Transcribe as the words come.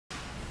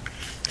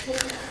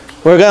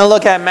We're going to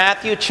look at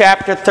Matthew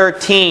chapter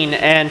 13,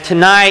 and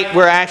tonight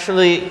we're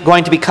actually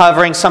going to be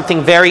covering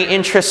something very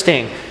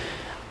interesting.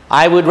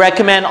 I would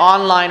recommend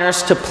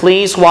onliners to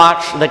please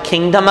watch the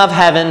Kingdom of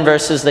Heaven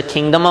versus the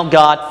Kingdom of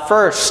God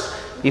first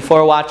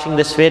before watching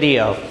this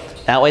video.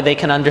 That way they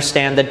can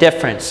understand the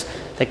difference.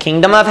 The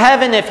Kingdom of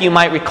Heaven, if you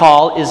might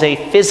recall, is a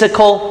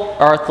physical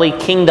earthly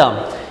kingdom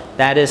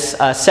that is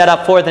set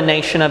up for the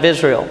nation of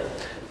Israel.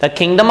 The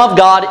Kingdom of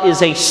God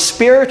is a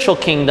spiritual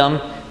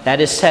kingdom that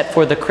is set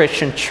for the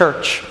Christian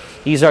church.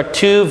 These are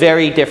two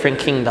very different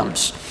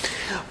kingdoms.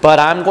 But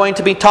I'm going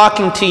to be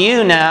talking to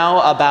you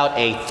now about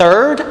a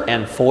third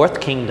and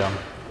fourth kingdom.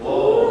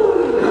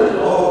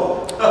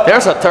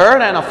 There's a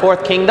third and a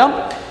fourth kingdom?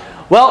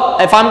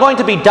 Well, if I'm going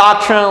to be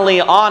doctrinally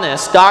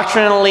honest,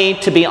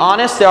 to be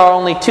honest, there are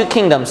only two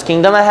kingdoms,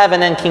 Kingdom of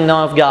Heaven and Kingdom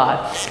of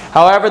God.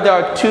 However, there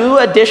are two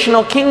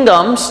additional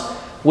kingdoms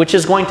which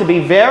is going to be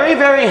very,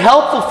 very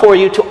helpful for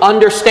you to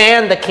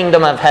understand the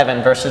Kingdom of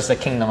Heaven versus the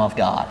Kingdom of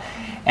God.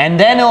 And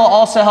then it will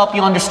also help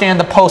you understand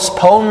the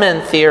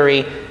postponement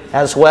theory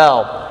as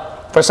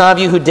well. For some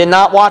of you who did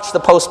not watch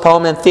the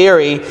postponement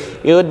theory,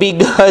 it would be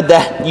good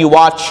that you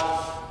watch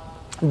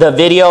the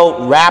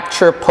video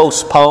Rapture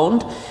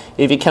Postponed.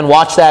 If you can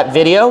watch that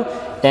video,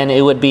 then it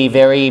would be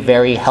very,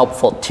 very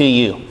helpful to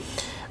you.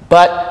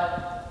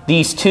 But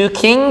these two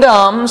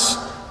kingdoms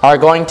are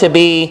going to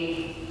be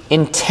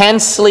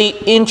intensely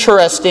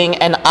interesting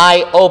and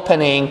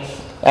eye-opening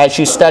as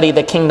you study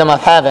the Kingdom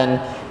of Heaven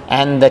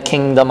and the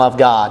Kingdom of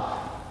God.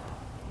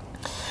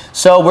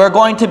 So we're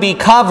going to be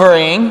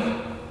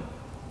covering,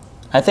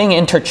 I think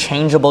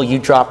interchangeable, you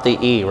dropped the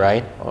E,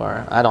 right?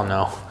 Or I don't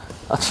know.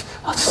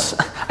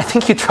 I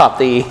think you dropped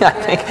the E.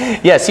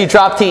 Yes, you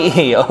dropped the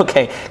E.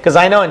 Okay, because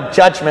I know in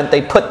judgment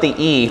they put the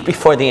E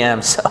before the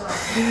M. So,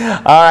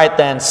 all right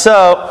then.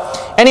 So,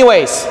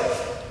 anyways,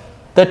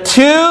 the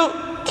two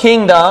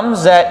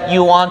kingdoms that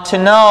you want to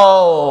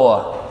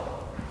know.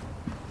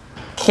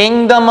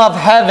 Kingdom of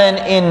Heaven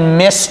in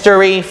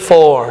mystery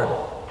form.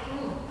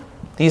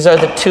 These are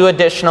the two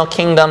additional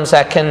kingdoms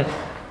that can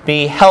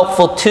be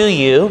helpful to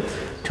you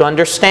to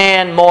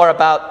understand more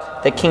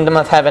about the Kingdom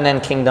of Heaven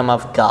and Kingdom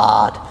of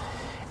God.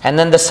 And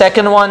then the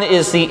second one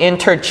is the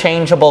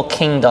interchangeable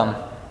kingdom.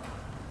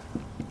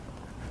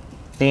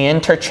 The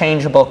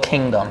interchangeable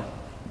kingdom.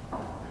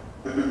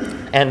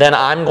 And then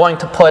I'm going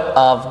to put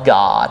of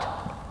God.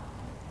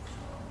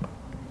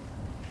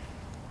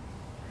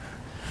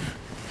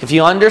 If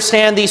you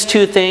understand these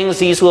two things,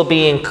 these will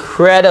be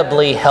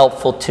incredibly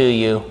helpful to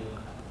you.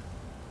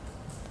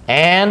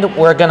 And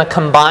we're going to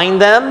combine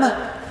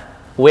them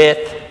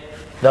with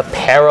the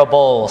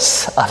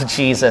parables of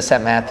Jesus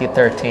at Matthew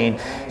 13.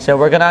 So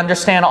we're going to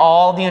understand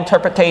all the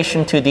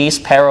interpretation to these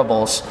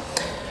parables.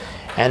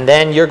 And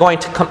then you're going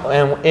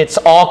to, it's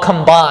all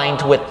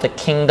combined with the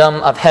Kingdom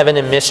of Heaven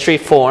in mystery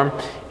form.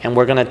 And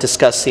we're going to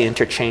discuss the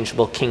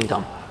interchangeable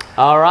kingdom.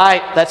 All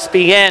right, let's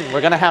begin.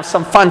 We're going to have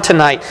some fun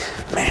tonight.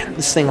 Man,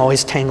 this thing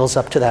always tangles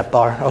up to that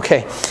bar.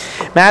 Okay,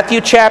 Matthew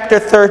chapter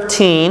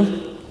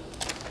 13.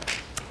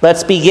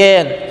 Let's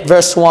begin.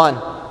 Verse 1.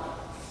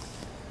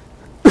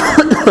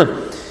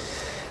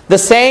 The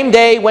same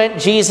day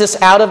went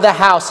Jesus out of the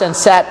house and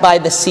sat by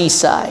the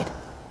seaside.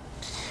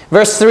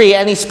 Verse 3.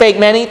 And he spake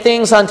many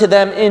things unto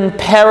them in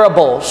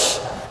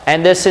parables.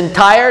 And this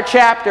entire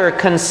chapter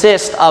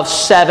consists of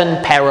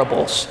 7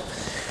 parables.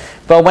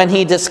 But when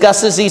he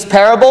discusses these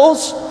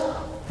parables,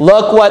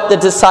 look what the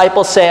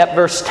disciples say at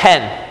verse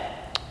 10.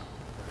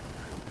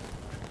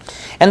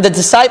 And the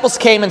disciples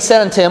came and said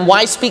unto him,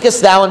 Why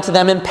speakest thou unto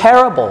them in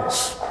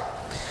parables?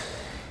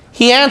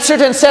 He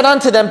answered and said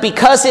unto them,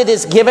 Because it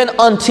is given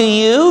unto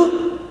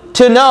you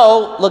to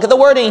know, look at the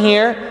wording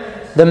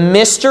here, the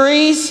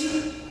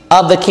mysteries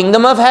of the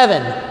Kingdom of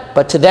Heaven,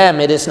 but to them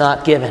it is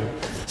not given.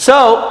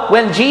 So,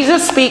 when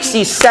Jesus speaks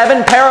these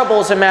 7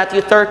 parables in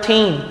Matthew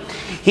 13,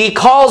 he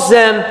calls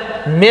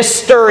them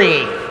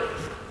mystery,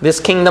 this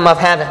Kingdom of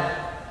Heaven.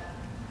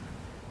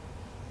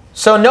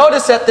 So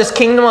notice that this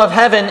Kingdom of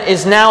Heaven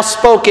is now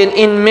spoken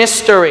in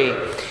mystery.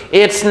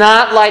 It's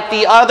not like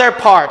the other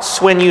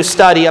parts when you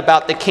study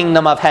about the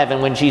Kingdom of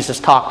Heaven when Jesus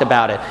talked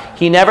about it.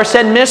 He never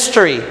said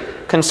mystery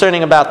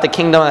concerning about the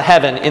Kingdom of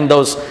Heaven in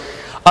those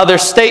other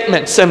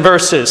statements and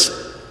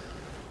verses.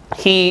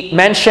 He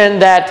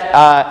mentioned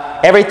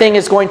that everything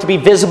is going to be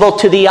visible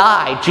to the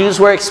eye. Jews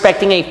were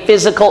expecting a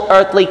physical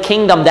earthly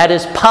kingdom that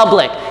is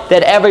public,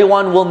 that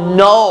everyone will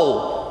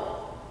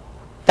know.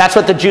 That's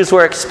what the Jews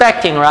were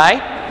expecting,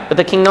 right? But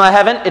the Kingdom of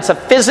Heaven, it's a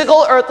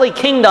physical earthly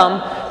kingdom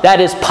that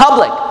is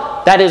public,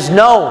 that is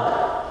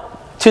known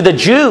to the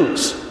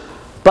Jews.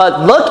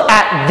 But look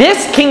at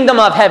this Kingdom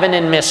of Heaven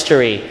in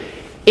mystery.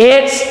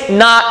 It's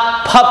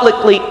not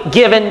publicly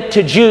given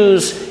to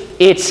Jews.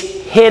 It's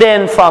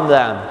hidden from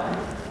them.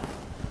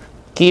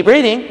 Keep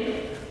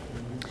reading.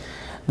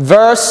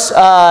 Verse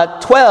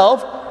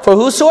 12. For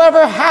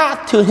whosoever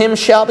hath, to him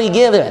shall be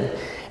given,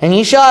 and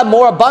he shall have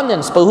more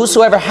abundance. But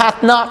whosoever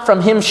hath not,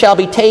 from him shall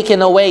be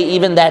taken away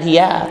even that he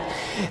hath.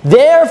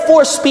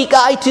 Therefore speak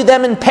I to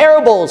them in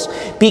parables,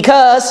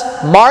 because,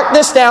 mark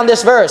this down,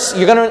 this verse.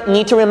 You're going to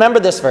need to remember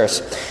this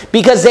verse.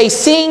 Because they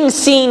seeing,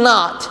 see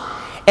not,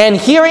 and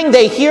hearing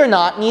they hear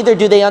not, neither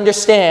do they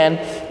understand.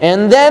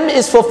 And in them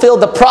is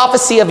fulfilled the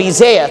prophecy of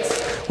Isaiah,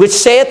 which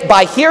saith,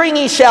 By hearing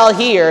ye shall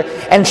hear,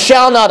 and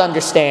shall not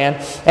understand,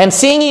 and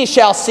seeing ye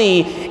shall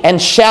see,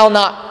 and shall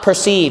not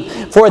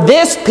perceive. For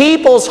this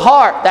people's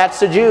heart," that's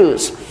the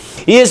Jews,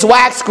 "is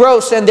waxed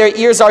gross, and their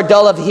ears are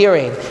dull of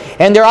hearing.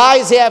 And their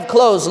eyes they have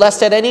closed,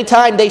 lest at any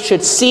time they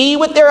should see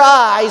with their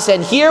eyes,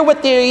 and hear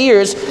with their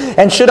ears,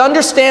 and should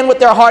understand with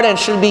their heart, and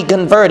should be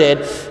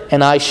converted,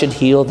 and I should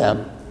heal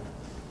them."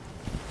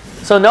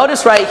 So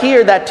notice right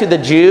here that to the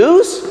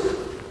Jews,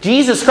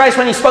 Jesus Christ,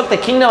 when he spoke the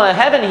kingdom of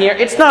heaven here,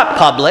 it's not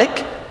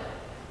public.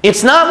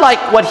 It's not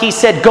like what he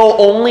said, "Go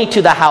only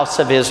to the house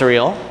of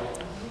Israel,"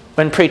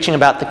 when preaching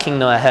about the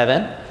kingdom of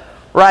heaven.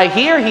 Right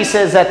here he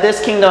says that this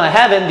kingdom of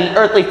heaven, the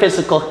earthly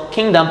physical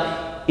kingdom,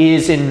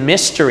 is in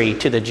mystery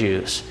to the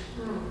Jews.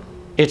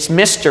 It's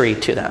mystery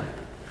to them.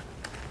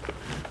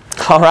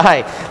 All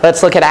right,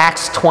 let's look at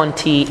Acts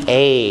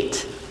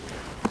 28.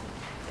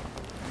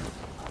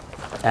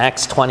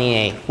 Acts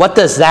 28. What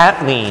does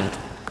that mean?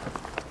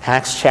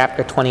 Acts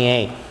chapter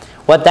 28.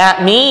 What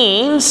that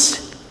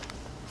means,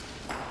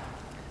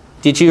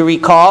 did you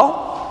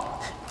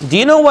recall? Do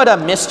you know what a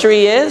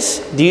mystery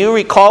is? Do you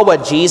recall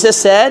what Jesus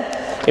said?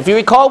 If you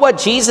recall what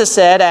Jesus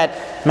said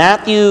at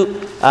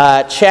Matthew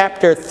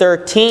chapter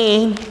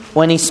 13,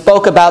 when he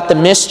spoke about the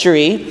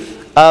mystery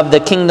of the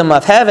kingdom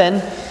of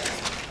heaven,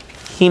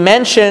 he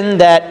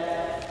mentioned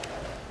that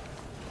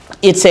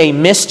it's a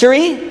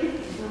mystery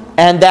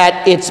and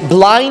that it's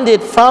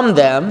blinded from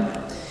them.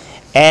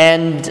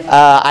 And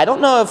I don't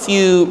know if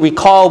you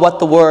recall what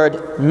the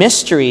word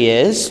mystery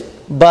is,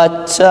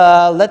 but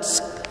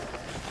let's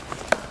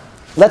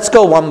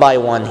go one by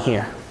one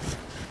here.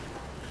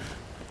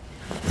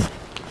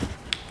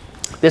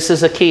 This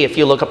is a key if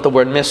you look up the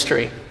word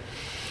mystery.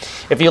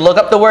 If you look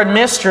up the word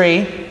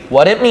mystery,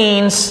 what it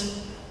means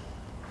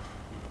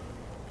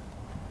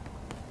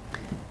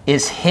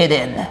is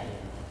hidden.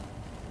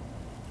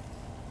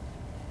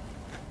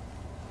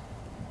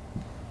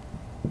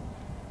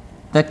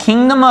 The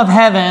kingdom of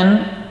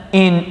heaven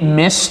in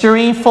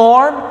mystery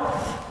form,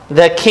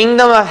 the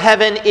kingdom of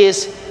heaven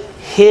is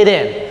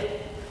hidden.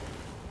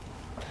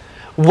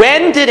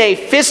 When did a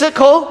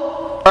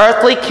physical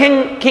earthly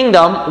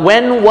kingdom,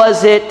 when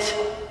was it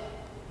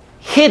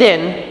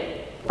hidden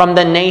from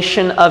the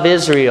nation of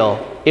Israel?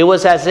 It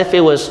was as if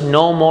it was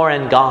no more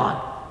and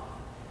gone.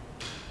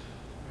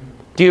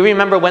 Do you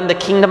remember when the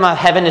kingdom of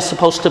heaven is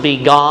supposed to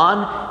be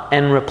gone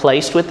and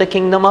replaced with the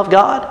kingdom of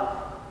God?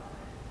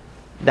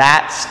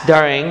 That's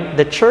during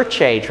the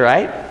church age,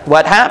 right?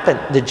 What happened?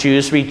 The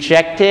Jews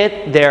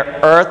rejected their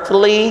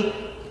earthly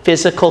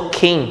physical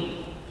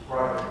king.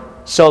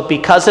 So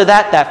because of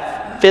that,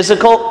 that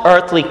physical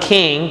earthly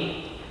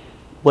king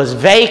was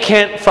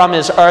vacant from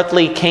his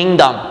earthly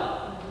kingdom.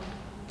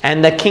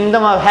 And the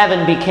kingdom of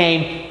heaven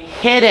became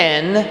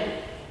hidden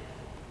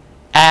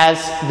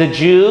as the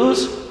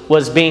Jews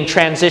was being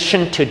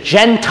transitioned to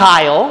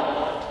Gentile.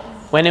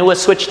 When it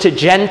was switched to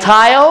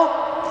Gentile,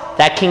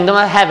 that kingdom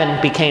of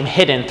heaven became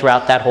hidden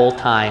throughout that whole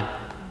time.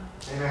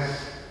 Amen.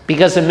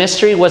 Because the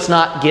mystery was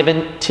not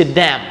given to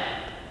them.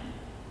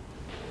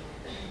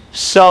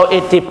 So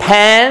it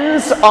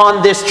depends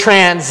on this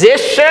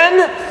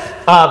transition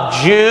of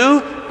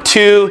Jew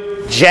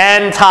to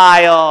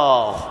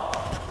Gentile.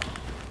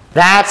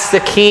 That's the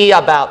key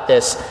about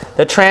this.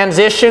 The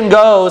transition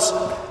goes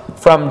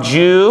from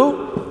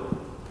Jew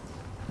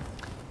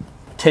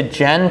to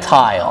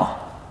Gentile.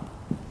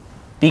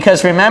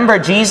 Because remember,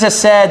 Jesus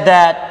said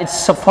that it's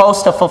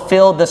supposed to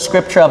fulfill the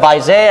scripture of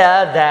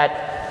Isaiah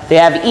that they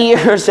have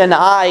ears and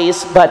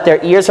eyes, but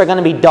their ears are going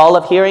to be dull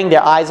of hearing,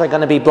 their eyes are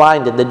going to be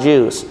blinded, the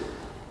Jews.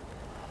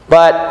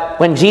 But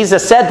when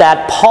Jesus said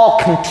that, Paul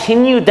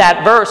continued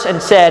that verse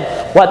and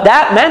said what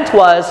that meant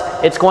was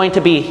it's going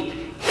to be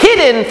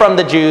hidden from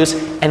the Jews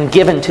and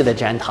given to the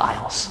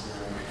Gentiles.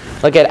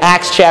 Look at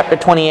Acts chapter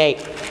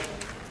 28.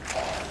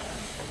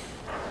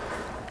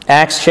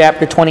 Acts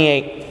chapter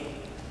 28.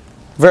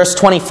 Verse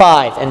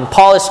 25, and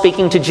Paul is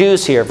speaking to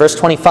Jews here, verse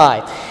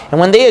 25. And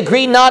when they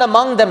agreed not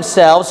among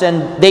themselves,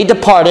 and they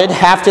departed,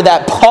 after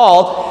that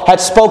Paul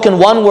had spoken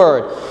one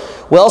word,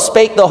 well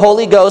spake the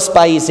Holy Ghost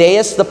by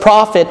Isaiah the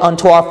prophet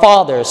unto our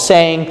fathers,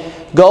 saying,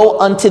 Go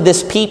unto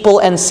this people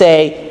and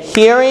say,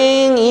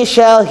 Hearing ye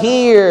shall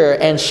hear,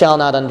 and shall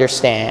not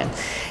understand.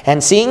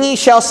 And seeing ye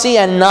shall see,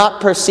 and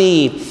not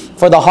perceive.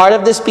 For the heart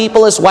of this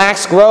people is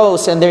waxed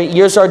gross, and their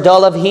ears are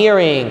dull of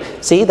hearing.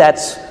 See,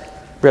 that's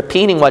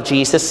repeating what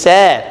Jesus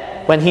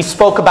said when he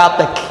spoke about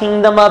the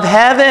kingdom of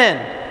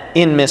heaven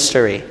in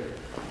mystery.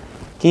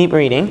 Keep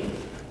reading.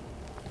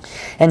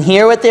 And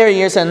hear with their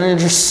ears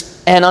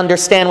and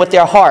understand with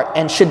their heart,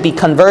 and should be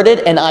converted,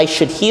 and I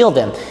should heal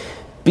them.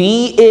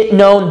 Be it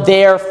known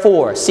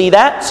therefore. See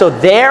that? So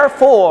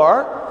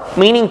therefore,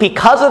 meaning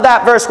because of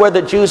that verse where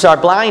the Jews are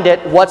blinded,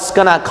 what's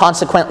going to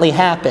consequently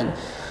happen?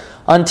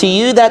 unto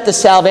you that the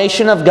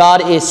salvation of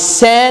God is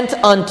sent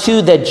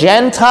unto the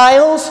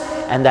Gentiles,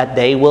 and that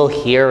they will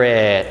hear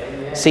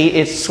it. See,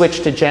 it's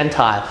switched to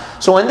Gentile.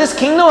 So when this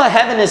kingdom of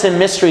heaven is in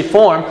mystery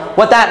form,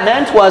 what that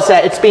meant was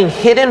that it's being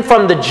hidden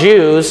from the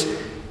Jews,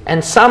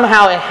 and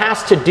somehow it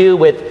has to do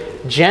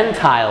with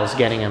Gentiles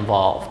getting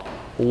involved.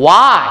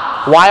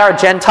 Why? Why are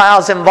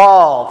Gentiles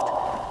involved?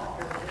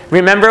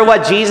 Remember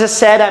what Jesus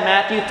said at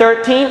Matthew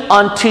 13?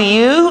 Unto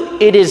you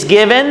it is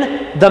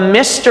given the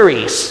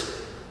mysteries.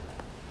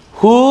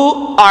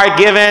 Who are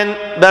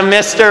given the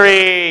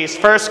mysteries?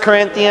 1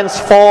 Corinthians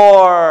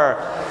 4.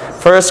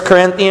 1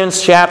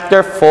 Corinthians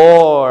chapter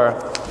 4.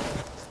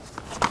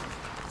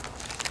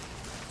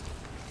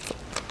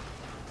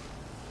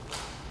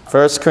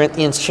 1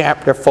 Corinthians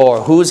chapter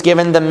 4. Who's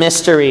given the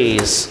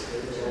mysteries?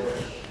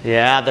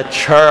 Yeah, the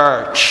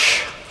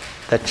church.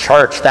 The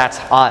church, that's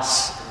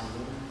us.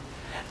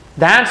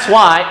 That's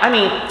why, I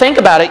mean, think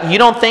about it. You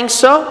don't think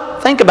so?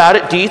 Think about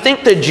it. Do you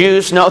think the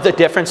Jews know the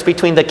difference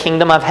between the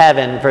kingdom of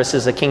heaven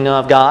versus the kingdom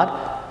of God?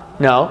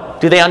 No.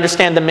 Do they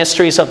understand the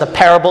mysteries of the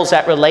parables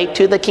that relate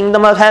to the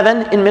kingdom of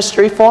heaven in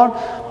mystery form?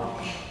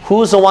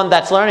 Who's the one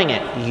that's learning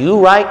it? You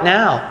right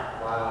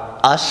now.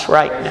 Us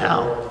right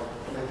now.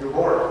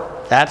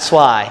 That's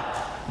why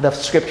the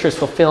Scripture's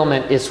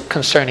fulfillment is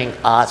concerning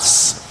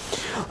us.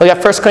 Look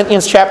at 1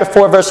 Corinthians chapter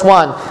 4, verse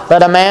 1.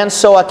 Let a man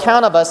so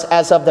account of us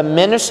as of the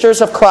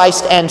ministers of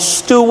Christ and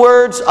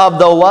stewards of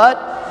the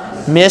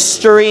what?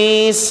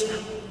 Mysteries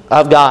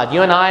of God.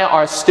 You and I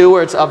are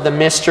stewards of the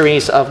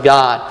mysteries of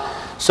God.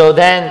 So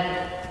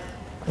then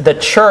the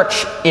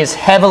church is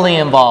heavily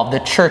involved, the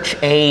church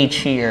age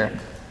here.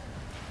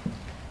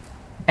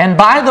 And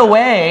by the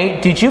way,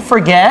 did you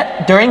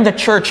forget, during the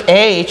church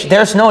age,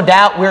 there's no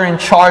doubt we're in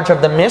charge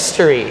of the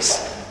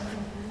mysteries.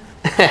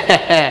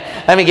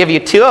 Let me give you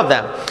two of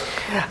them.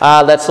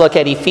 Let's look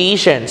at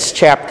Ephesians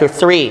chapter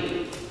 3.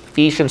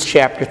 Ephesians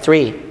chapter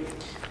 3.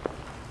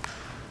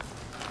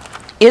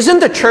 Isn't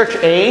the church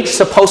age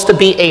supposed to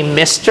be a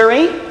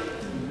mystery?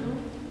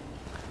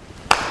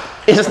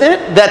 Isn't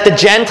it? That the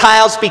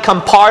Gentiles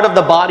become part of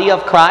the body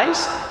of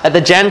Christ? That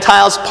the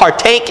Gentiles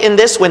partake in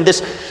this when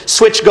this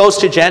switch goes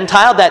to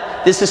Gentile?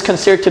 That this is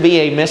considered to be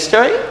a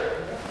mystery?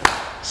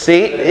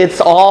 See,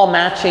 it's all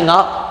matching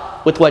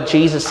up with what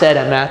Jesus said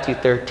in Matthew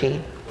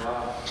 13.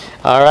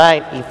 All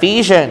right,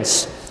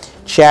 Ephesians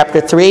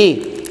chapter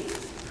 3.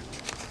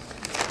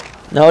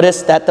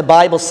 Notice that the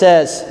Bible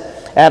says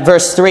at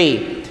verse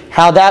 3,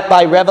 how that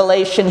by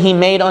revelation he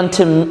made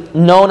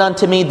known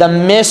unto me the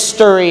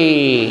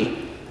mystery,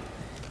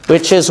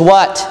 which is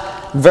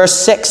what? Verse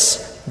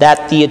 6,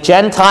 that the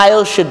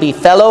Gentiles should be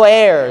fellow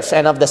heirs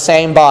and of the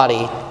same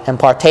body, and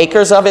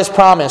partakers of his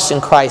promise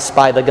in Christ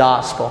by the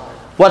gospel.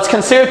 What's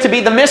considered to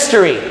be the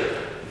mystery?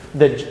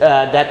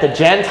 That the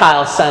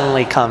Gentiles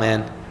suddenly come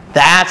in.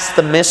 That's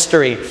the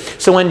mystery.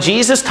 So when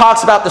Jesus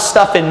talks about the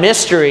stuff in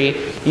mystery,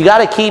 you got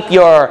to keep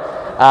your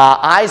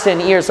eyes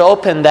and ears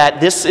open that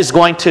this is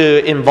going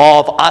to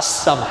involve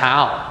us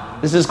somehow.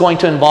 This is going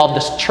to involve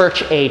this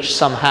church age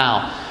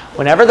somehow.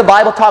 Whenever the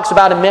Bible talks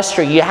about a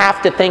mystery, you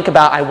have to think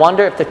about, I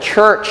wonder if the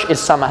church is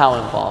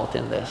somehow involved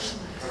in this.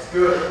 That's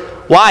good.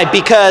 Why?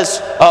 Because,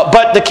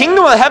 but the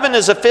kingdom of heaven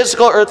is a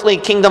physical earthly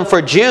kingdom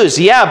for Jews.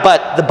 Yeah,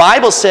 but the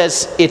Bible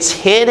says it's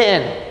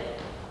hidden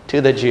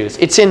to the Jews.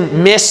 It's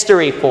in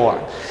mystery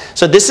form.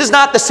 So this is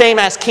not the same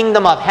as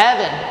kingdom of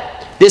heaven.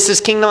 This is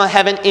kingdom of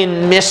heaven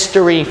in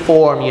mystery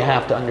form, you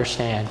have to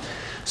understand.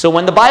 So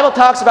when the Bible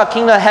talks about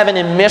kingdom of heaven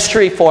in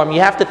mystery form,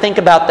 you have to think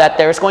about that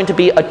there's going to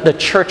be the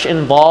church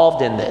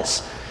involved in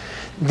this.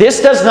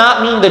 This does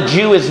not mean the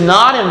Jew is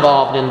not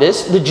involved in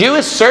this. The Jew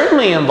is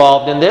certainly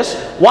involved in this.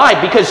 Why?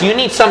 Because you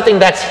need something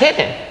that's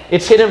hidden.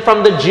 It's hidden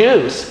from the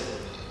Jews.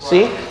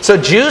 See? So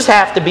Jews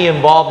have to be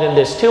involved in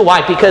this too.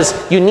 Why?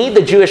 Because you need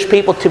the Jewish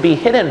people to be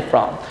hidden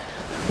from.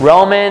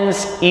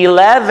 Romans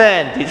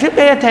 11. Did you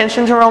pay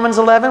attention to Romans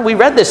 11? We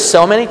read this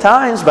so many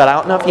times, but I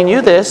don't know if you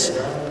knew this.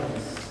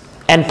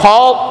 And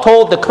Paul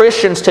told the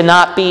Christians to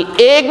not be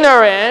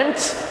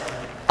ignorant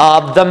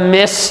of the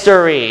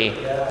mystery.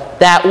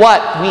 That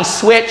what? We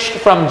switched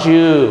from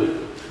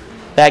Jew.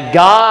 That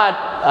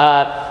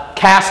God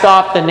cast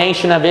off the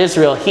nation of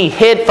Israel. He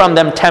hid from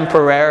them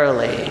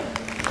temporarily.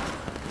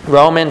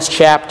 Romans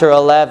chapter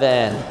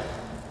 11.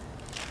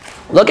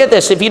 Look at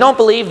this. If you don't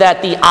believe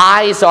that the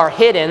eyes are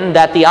hidden,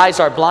 that the eyes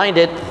are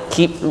blinded,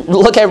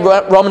 look at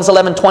Romans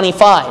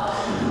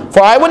 11:25.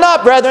 For I would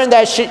not, brethren,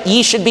 that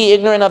ye should be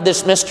ignorant of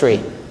this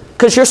mystery.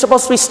 Because you're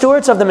supposed to be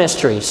stewards of the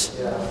mysteries.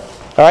 Yeah.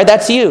 All right,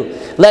 that's you.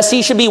 Lest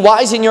ye should be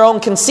wise in your own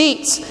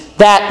conceits.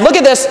 That, look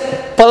at this,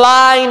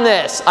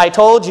 blindness. I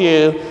told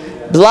you,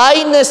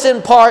 blindness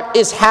in part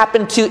is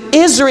happened to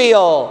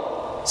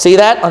Israel. See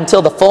that?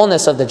 Until the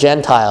fullness of the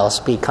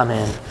Gentiles be come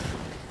in.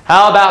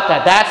 How about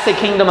that? That's the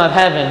kingdom of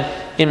heaven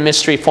in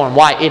mystery form.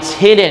 Why? It's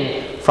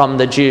hidden from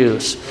the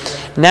Jews.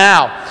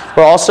 Now,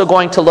 we're also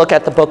going to look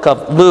at the book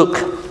of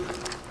Luke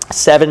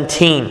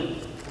 17.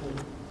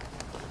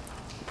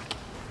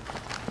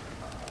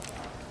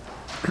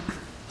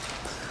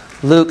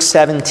 Luke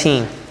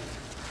 17.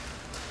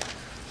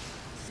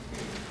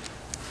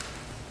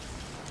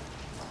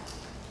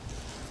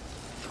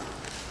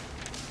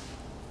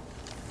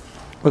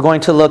 We're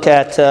going to look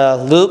at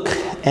Luke,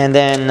 and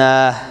then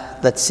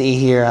let's see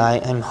here.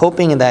 I'm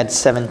hoping that's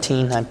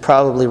 17. I'm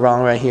probably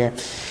wrong right here.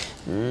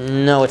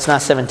 No, it's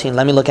not 17.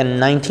 Let me look at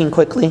 19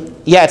 quickly.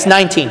 Yeah, it's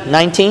 19.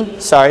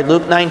 19. Sorry,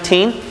 Luke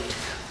 19.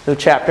 Luke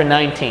chapter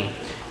 19.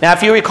 Now,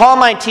 if you recall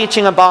my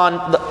teaching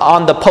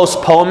on the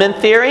postponement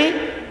theory,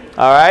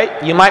 all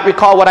right, you might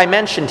recall what I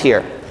mentioned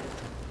here.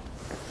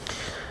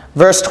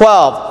 Verse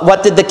 12,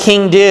 what did the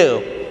king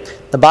do?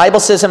 The Bible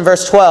says in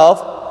verse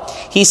 12,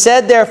 he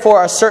said,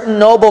 therefore, a certain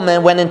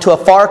nobleman went into a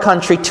far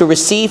country to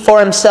receive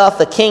for himself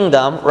the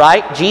kingdom,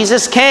 right?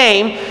 Jesus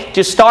came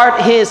to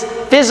start his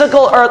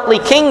physical earthly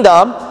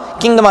kingdom,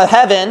 kingdom of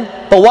heaven,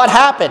 but what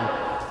happened?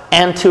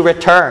 And to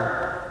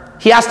return.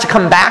 He has to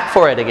come back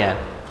for it again.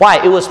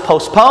 Why? It was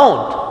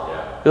postponed.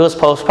 It was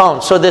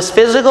postponed. So this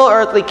physical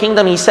earthly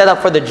kingdom he set up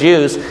for the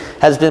Jews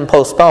has been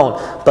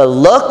postponed. But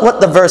look what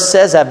the verse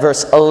says at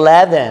verse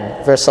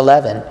 11. Verse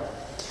 11.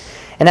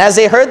 And as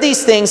they heard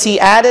these things, he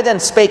added and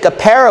spake a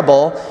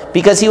parable,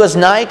 because he was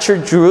nigh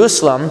to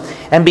Jerusalem,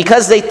 and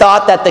because they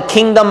thought that the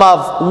kingdom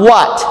of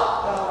what?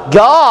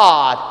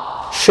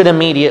 God should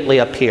immediately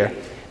appear.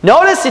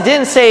 Notice it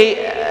didn't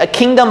say a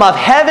kingdom of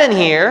heaven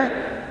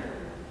here.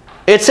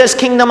 It says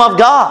kingdom of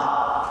God.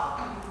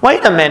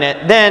 Wait a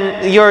minute,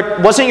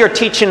 then wasn't your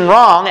teaching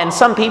wrong? And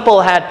some people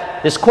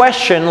had this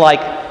question, like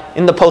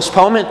in the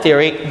postponement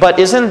theory, but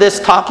isn't this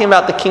talking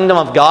about the kingdom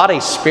of God, a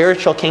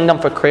spiritual kingdom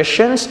for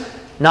Christians,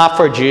 not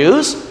for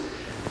Jews?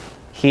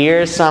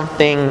 Here's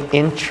something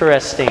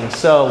interesting.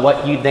 So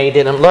what they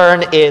didn't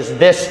learn is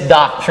this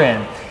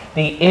doctrine.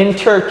 The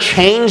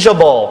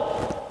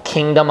interchangeable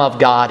kingdom of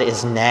God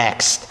is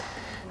next.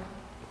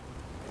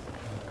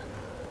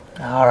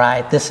 All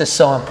right, this is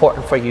so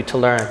important for you to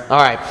learn. All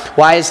right,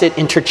 why is it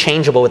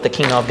interchangeable with the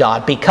kingdom of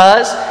God?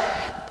 Because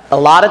a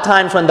lot of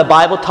times when the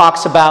Bible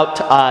talks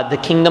about the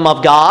kingdom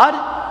of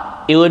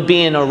God, it would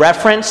be in a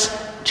reference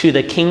to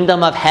the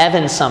kingdom of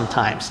heaven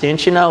sometimes.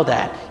 Didn't you know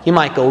that? You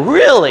might go,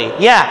 really?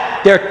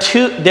 Yeah,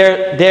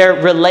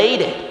 they're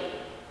related,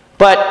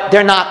 but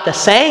they're not the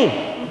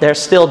same. They're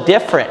still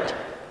different,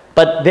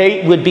 but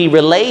they would be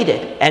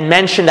related and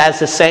mentioned as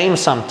the same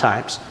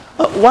sometimes.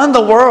 What in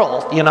the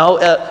world,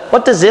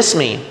 what does this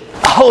mean?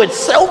 Oh, it's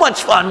so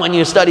much fun when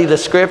you study the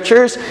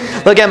scriptures.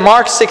 Look at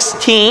Mark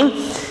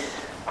 16.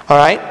 All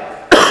right.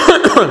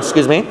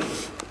 Excuse me.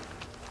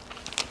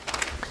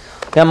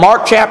 Now,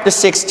 Mark chapter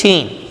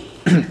 16.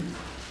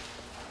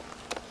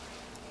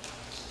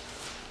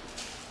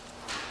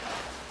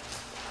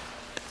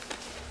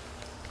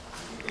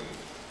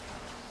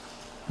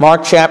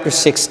 Mark chapter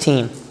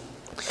 16.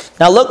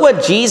 Now, look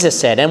what Jesus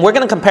said. And we're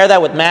going to compare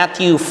that with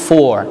Matthew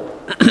 4.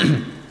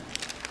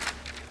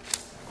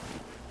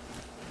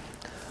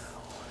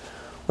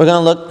 We're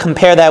going to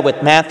compare that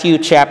with Matthew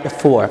chapter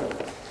 4.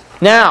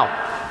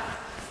 Now,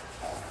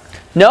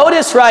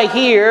 notice right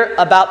here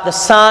about the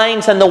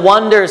signs and the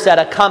wonders that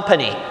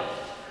accompany.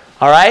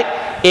 All right?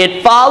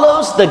 It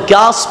follows the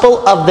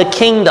gospel of the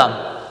kingdom.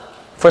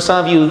 For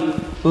some of you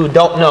who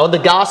don't know, the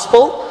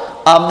gospel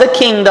of the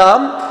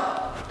kingdom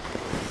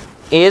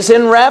is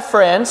in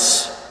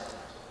reference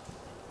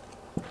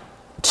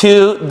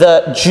to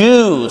the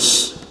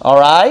Jews. All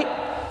right?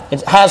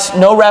 It has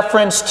no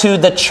reference to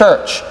the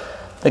church.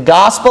 The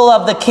gospel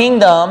of the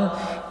kingdom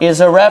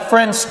is a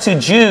reference to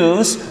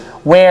Jews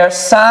where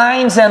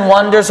signs and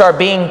wonders are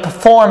being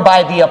performed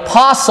by the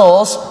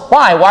apostles.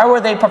 Why? Why were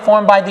they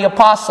performed by the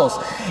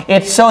apostles?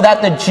 It's so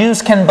that the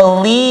Jews can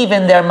believe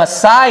in their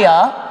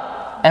Messiah,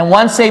 and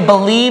once they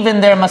believe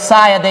in their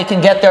Messiah, they can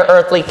get their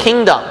earthly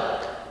kingdom.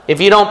 If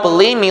you don't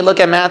believe me,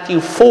 look at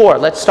Matthew 4.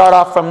 Let's start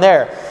off from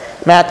there.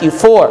 Matthew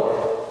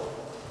 4.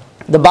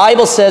 The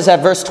Bible says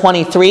at verse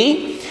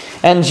 23,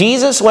 and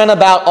Jesus went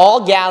about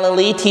all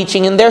Galilee,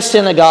 teaching in their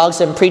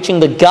synagogues and preaching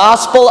the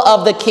gospel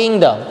of the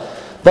kingdom.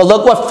 But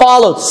look what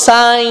followed,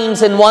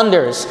 signs and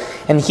wonders,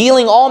 and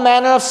healing all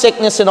manner of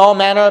sickness and all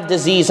manner of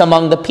disease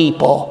among the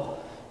people.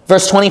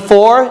 Verse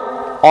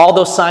 24, all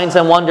those signs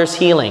and wonders,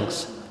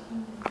 healings.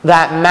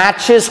 That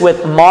matches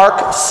with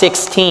Mark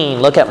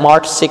 16. Look at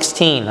Mark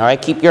 16. All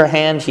right, keep your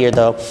hand here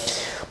though.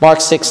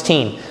 Mark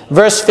 16.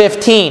 Verse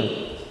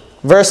 15.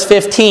 Verse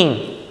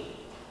 15.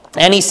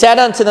 And he said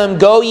unto them,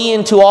 go ye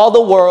into all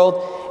the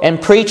world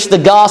and preach the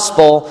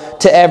gospel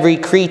to every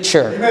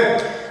creature.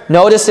 Amen.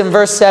 Notice in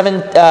verse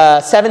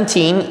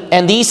 17,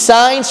 and these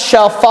signs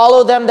shall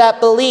follow them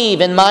that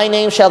believe. In my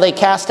name shall they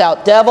cast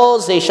out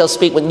devils. They shall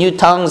speak with new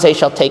tongues. They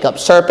shall take up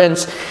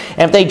serpents.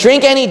 And if they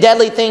drink any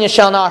deadly thing, it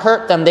shall not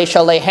hurt them. They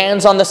shall lay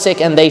hands on the sick,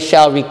 and they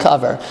shall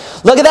recover.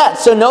 Look at that.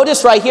 So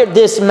notice right here,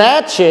 this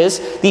matches,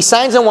 these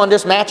signs and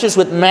wonders matches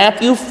with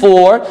Matthew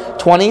 4,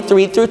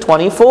 23 through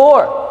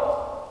 24.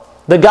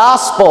 The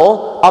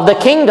gospel of the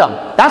kingdom.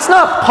 That's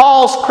not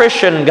Paul's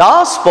Christian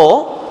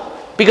gospel,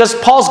 because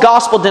Paul's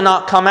gospel did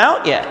not come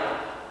out yet.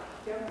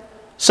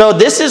 So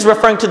this is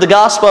referring to the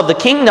gospel of the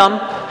kingdom.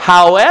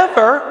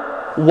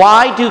 However,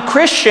 why do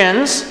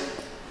Christians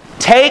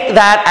take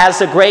that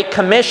as a great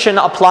commission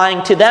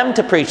applying to them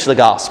to preach the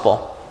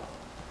gospel?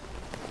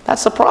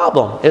 That's the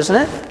problem, isn't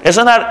it?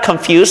 Isn't that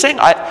confusing?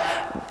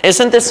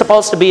 Isn't this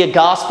supposed to be a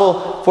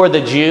gospel for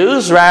the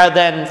Jews rather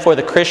than for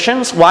the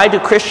Christians? Why do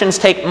Christians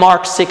take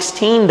Mark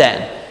 16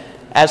 then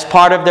as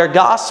part of their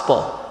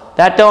gospel?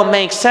 That don't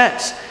make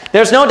sense.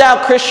 There's no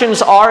doubt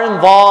Christians are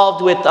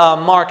involved with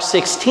Mark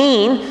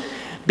 16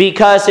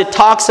 because it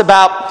talks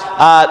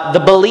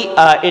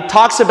about it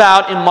talks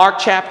about in Mark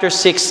chapter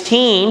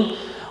 16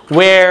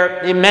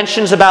 where it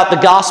mentions about the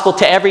gospel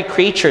to every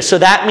creature. So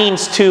that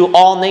means to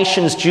all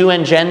nations, Jew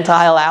and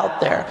Gentile out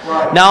there.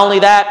 Right. Not only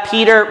that,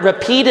 Peter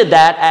repeated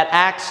that at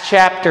Acts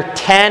chapter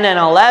 10 and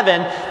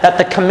 11, that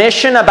the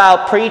commission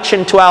about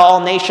preaching to all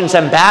nations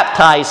and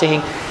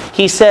baptizing,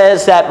 he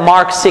says that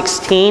Mark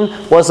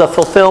 16 was a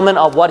fulfillment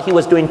of what he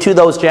was doing to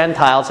those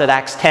Gentiles at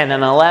Acts 10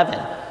 and 11.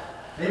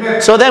 Amen.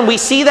 So then we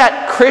see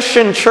that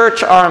Christian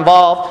church are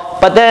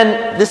involved, but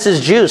then this is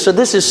Jews. So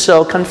this is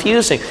so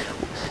confusing.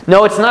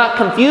 No, it's not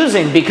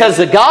confusing because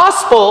the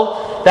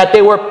gospel that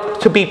they were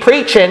to be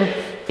preaching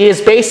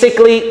is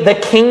basically the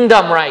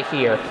kingdom right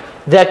here.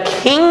 The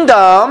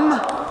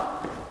kingdom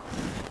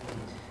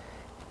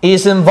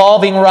is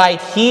involving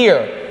right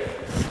here.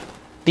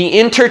 The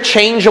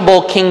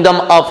interchangeable kingdom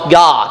of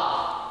God.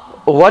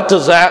 What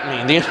does that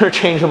mean? The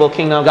interchangeable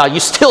kingdom of God. You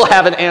still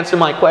haven't answered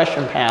my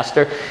question,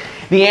 Pastor.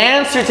 The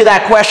answer to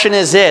that question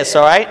is this,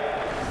 all right?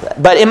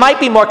 But it might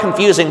be more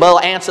confusing, but I'll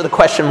answer the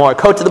question more.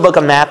 Go to the book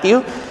of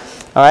Matthew.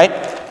 All right?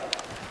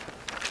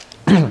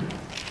 And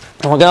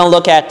we're going to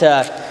look at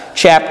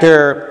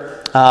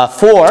chapter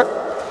 4. We're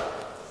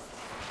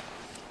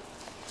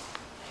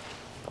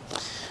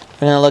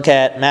going to look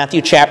at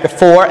Matthew chapter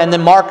 4 and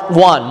then Mark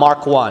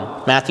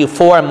 1. Matthew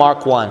 4 and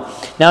Mark 1.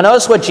 Now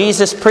notice what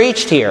Jesus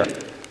preached here.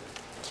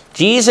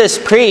 Jesus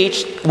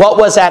preached what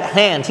was at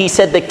hand. He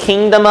said the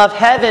kingdom of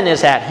heaven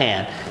is at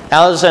hand.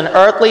 Now this is an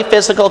earthly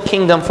physical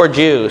kingdom for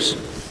Jews.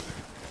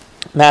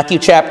 Matthew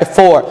chapter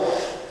 4.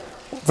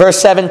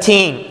 Verse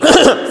 17,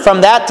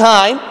 from that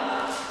time,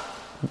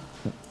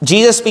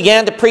 Jesus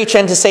began to preach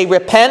and to say,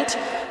 repent,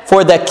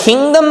 for the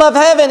kingdom of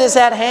heaven is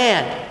at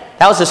hand.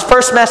 That was his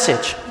first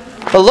message.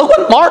 But look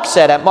what Mark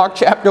said at Mark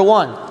chapter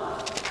 1.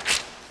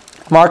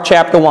 Mark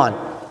chapter 1.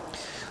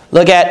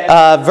 Look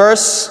at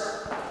verse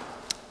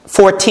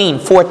 14.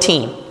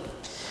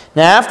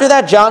 Now after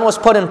that John was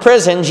put in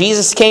prison,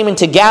 Jesus came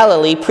into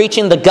Galilee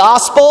preaching the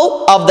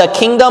gospel of the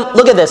kingdom,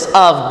 look at this,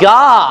 of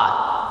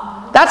God.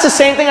 That's the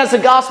same thing as the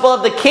gospel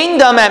of the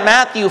kingdom at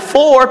Matthew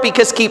 4,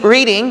 because keep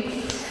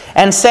reading.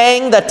 And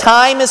saying, the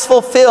time is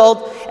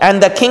fulfilled, and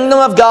the kingdom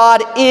of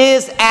God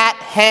is at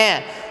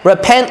hand.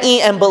 Repent ye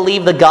and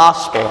believe the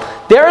gospel.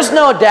 There is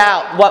no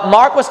doubt what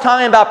Mark was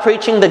talking about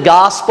preaching the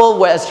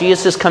gospel as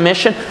Jesus'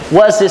 commission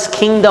was this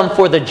kingdom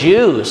for the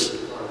Jews.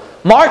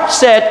 Mark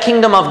said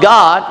kingdom of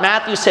God.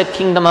 Matthew said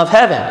kingdom of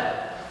heaven.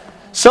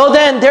 So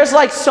then there's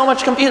like so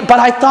much confusion. But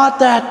I thought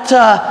that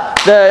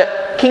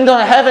the kingdom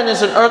of heaven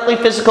is an earthly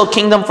physical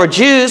kingdom for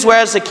Jews,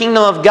 whereas the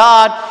kingdom of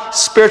God,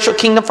 spiritual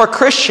kingdom for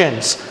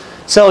Christians.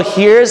 So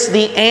here's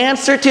the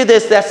answer to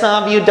this that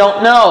some of you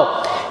don't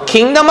know.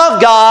 Kingdom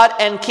of God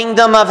and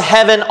kingdom of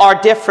heaven are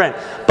different.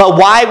 But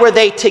why were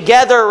they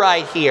together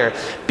right here?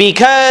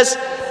 Because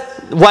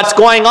what's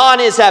going on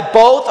is that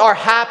both are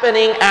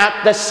happening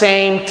at the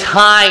same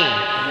time.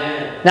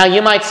 Amen. Now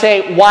you might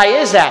say, why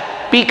is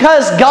that?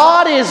 Because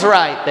God is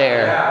right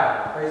there.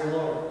 Yeah. Praise the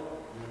Lord.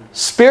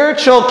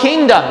 Spiritual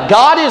kingdom,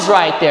 God is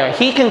right there.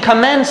 He can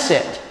commence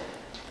it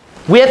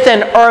with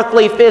an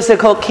earthly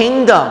physical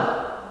kingdom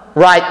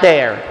right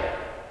there.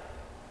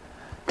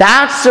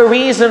 That's the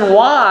reason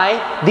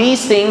why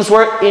these things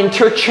were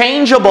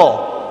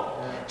interchangeable.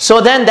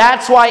 So then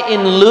that's why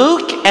in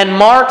Luke and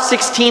Mark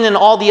 16 and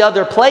all the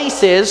other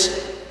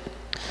places,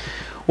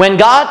 when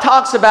God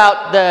talks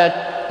about the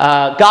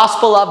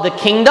gospel of the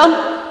kingdom,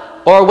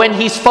 or when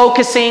he's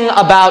focusing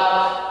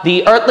about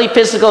the earthly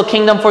physical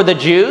kingdom for the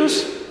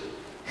Jews,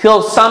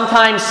 he'll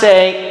sometimes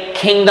say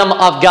kingdom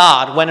of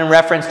God when in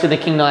reference to the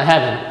kingdom of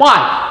heaven.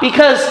 Why?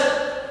 Because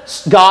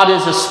God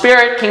is a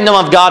spirit, kingdom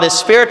of God is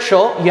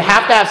spiritual. You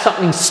have to have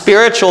something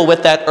spiritual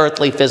with that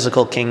earthly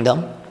physical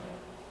kingdom.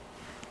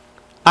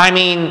 I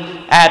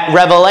mean, at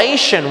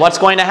Revelation, what's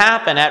going to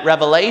happen? At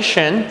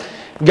Revelation,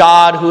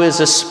 God, who is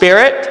a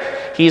spirit,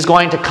 he's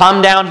going to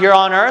come down here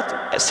on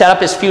earth, set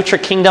up his future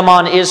kingdom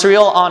on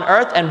Israel on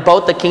earth, and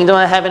both the kingdom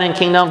of heaven and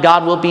kingdom of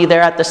God will be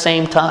there at the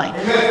same time.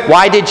 Amen.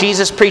 Why did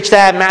Jesus preach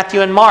that in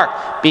Matthew and Mark?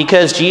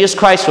 Because Jesus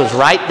Christ was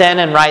right then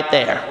and right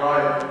there.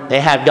 Right.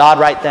 They had God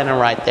right then and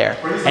right there.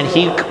 And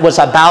he was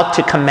about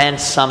to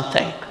commence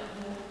something.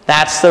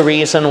 That's the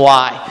reason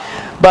why.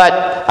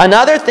 But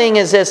another thing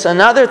is this.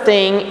 Another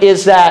thing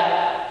is that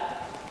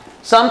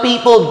some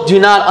people do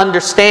not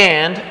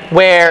understand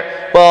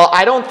where, well,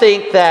 I don't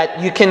think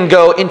that you can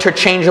go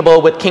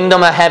interchangeable with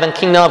kingdom of heaven,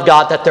 kingdom of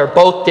God, that they're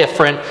both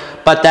different,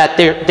 but that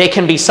they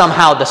can be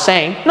somehow the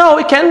same. No,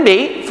 it can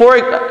be.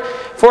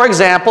 For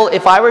example,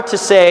 if I were to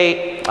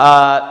say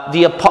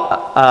the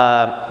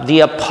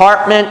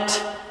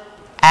apartment,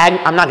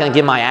 I'm not going to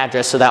give my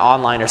address so that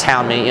onliners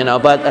hound me,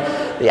 but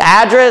the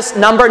address,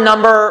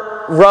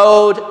 number,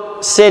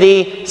 road,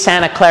 city,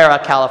 Santa Clara,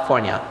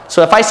 California.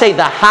 So if I say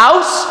the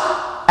house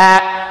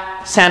at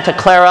Santa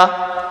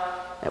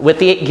Clara with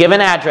the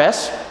given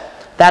address.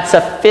 That's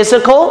a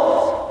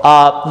physical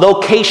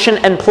location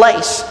and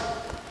place.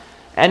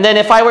 And then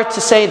if I were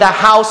to say the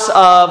house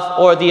of,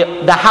 or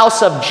the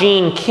house of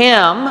Gene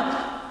Kim,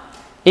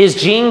 is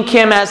Gene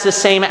Kim as the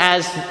same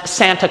as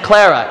Santa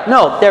Clara?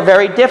 No, they're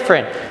very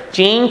different.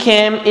 Gene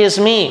Kim is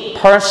me.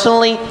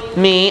 Personally,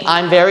 me,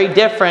 I'm very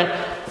different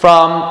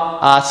from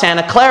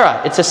Santa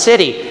Clara. It's a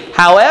city.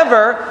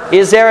 However,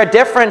 is there a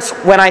difference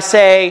when I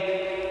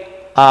say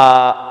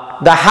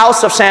the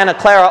house of Santa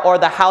Clara or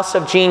the house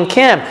of Gene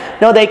Kim?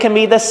 No, they can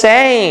be the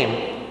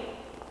same.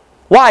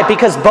 Why?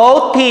 Because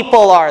both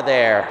people are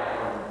there.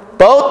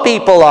 Both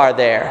people are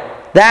there.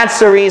 That's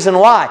the reason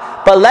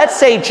why. But let's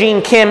say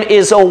Gene Kim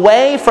is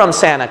away from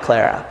Santa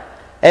Clara.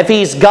 If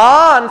he's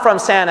gone from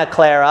Santa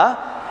Clara,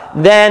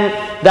 then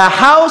the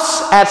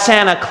house at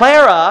Santa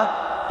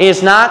Clara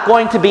is not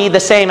going to be the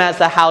same as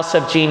the house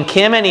of Gene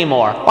Kim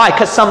anymore. Why?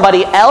 Because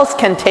somebody else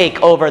can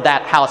take over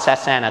that house at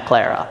Santa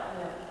Clara.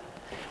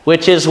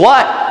 Which is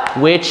what?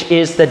 Which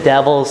is the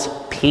devil's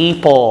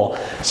people.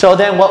 So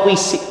then what we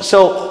see,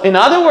 so in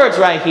other words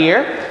right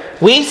here,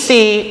 we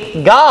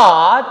see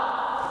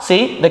God,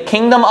 see, the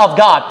kingdom of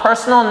God,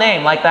 personal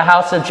name like the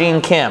house of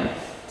Gene Kim.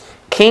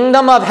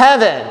 Kingdom of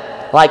heaven,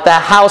 like the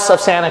house of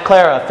Santa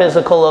Clara,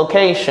 physical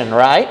location,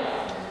 right?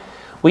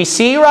 We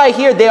see right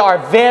here they are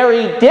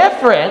very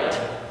different,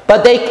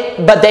 but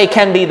they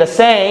can be the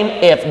same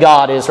if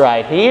God is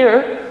right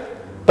here.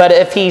 But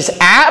if He's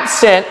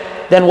absent,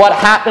 then what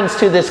happens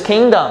to this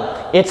kingdom?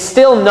 It's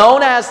still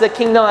known as the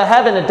kingdom of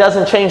heaven. It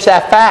doesn't change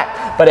that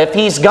fact. But if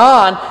He's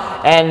gone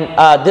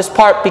and this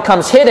part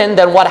becomes hidden,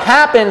 then what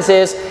happens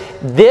is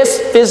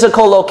this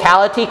physical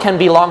locality can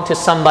belong to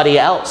somebody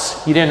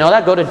else. You didn't know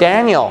that? Go to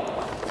Daniel.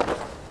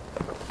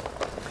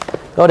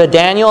 Go to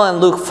Daniel and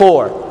Luke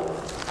 4.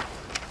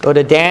 Go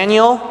to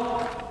Daniel.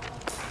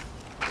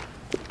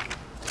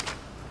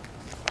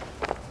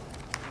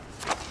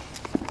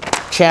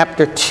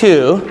 Chapter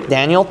 2.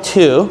 Daniel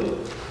 2.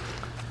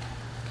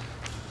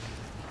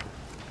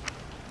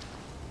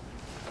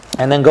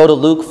 And then go to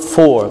Luke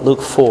 4.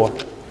 Luke 4.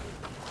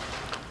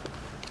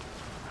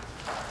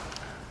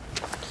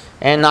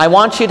 And I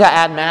want you to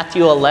add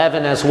Matthew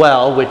 11 as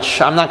well,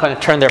 which I'm not going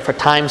to turn there for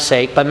time's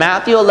sake. But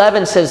Matthew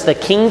 11 says, the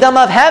kingdom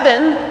of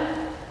heaven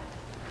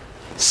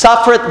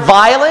suffereth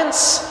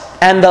violence,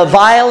 and the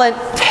violent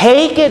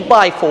take it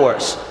by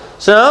force.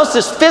 So notice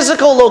this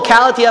physical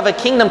locality of a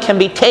kingdom can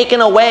be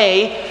taken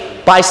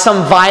away by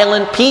some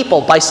violent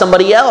people, by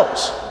somebody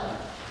else.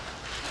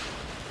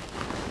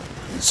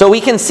 So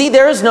we can see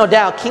there is no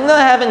doubt, kingdom of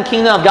heaven,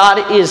 kingdom of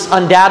God is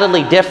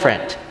undoubtedly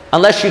different.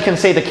 Unless you can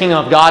say the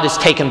kingdom of God is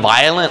taken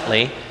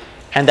violently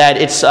and that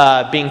it's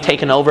being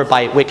taken over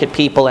by wicked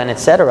people and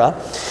etc.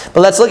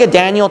 But let's look at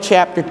Daniel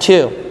chapter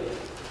 2.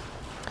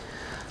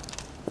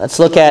 Let's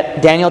look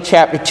at Daniel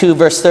chapter 2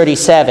 verse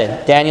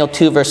 37. Daniel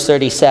 2 verse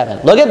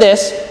 37. Look at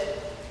this.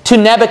 To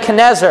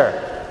Nebuchadnezzar,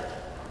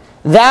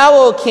 thou,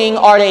 O king,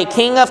 art a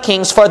king of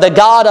kings, for the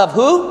God of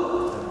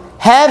who?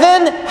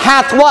 Heaven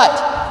hath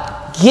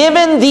what?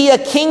 Given thee a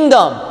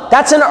kingdom.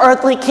 That's an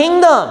earthly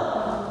kingdom.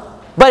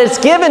 But it's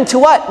given to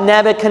what?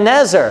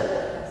 Nebuchadnezzar.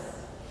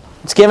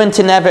 It's given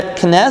to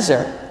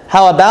Nebuchadnezzar.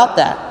 How about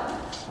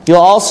that? You'll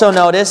also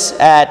notice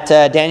at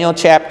Daniel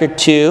chapter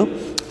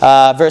 2,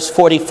 verse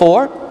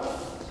 44.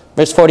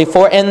 Verse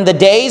 44, in the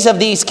days of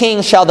these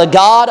kings shall the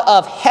God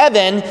of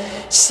heaven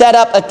set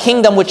up a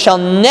kingdom which shall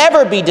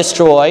never be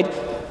destroyed.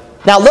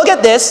 Now look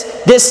at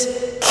this.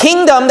 This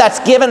kingdom that's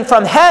given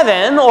from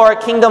heaven, or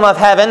kingdom of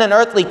heaven, an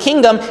earthly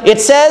kingdom,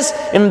 it says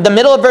in the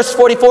middle of verse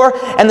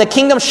 44, and the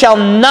kingdom shall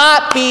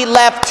not be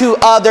left to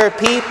other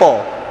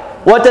people.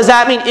 What does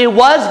that mean? It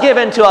was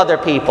given to other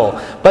people.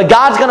 But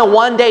God's going to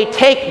one day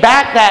take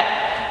back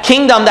that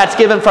kingdom that's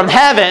given from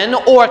heaven,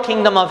 or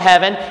kingdom of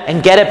heaven,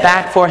 and get it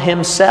back for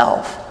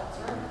Himself.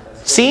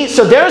 See,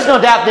 so there's no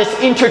doubt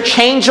this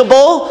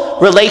interchangeable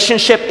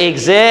relationship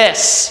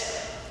exists.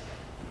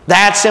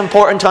 That's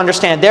important to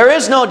understand. There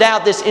is no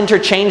doubt this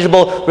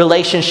interchangeable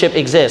relationship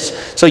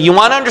exists. So you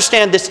want to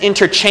understand this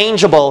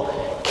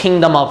interchangeable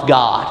kingdom of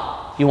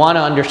God. You want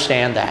to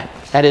understand that.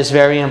 That is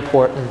very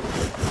important.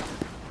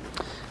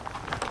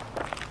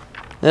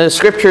 The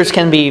scriptures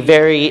can be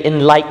very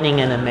enlightening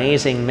and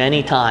amazing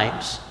many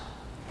times.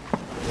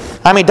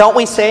 I mean, don't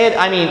we say it?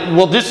 I mean,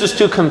 well, this is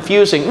too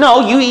confusing.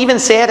 No, you even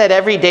say it at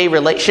everyday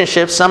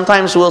relationships.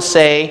 Sometimes we'll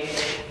say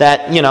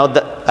that, you know,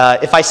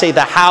 if I say the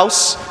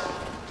house,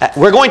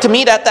 we're going to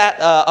meet at that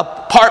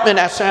apartment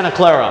at Santa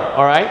Clara,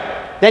 all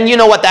right? Then you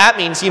know what that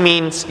means. You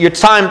mean you're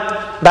talking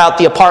about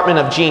the apartment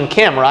of Gene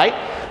Kim, right?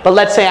 But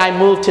let's say I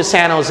moved to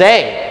San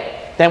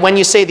Jose. Then when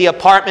you say the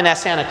apartment at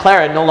Santa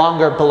Clara, it no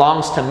longer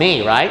belongs to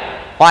me, right?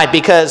 Why?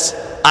 Because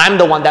I'm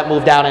the one that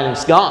moved out and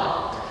it's gone.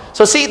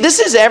 So see, this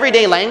is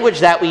everyday language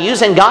that we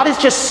use, and God is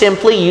just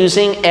simply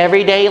using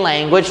everyday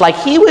language like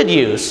He would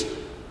use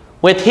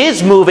with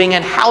His moving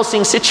and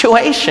housing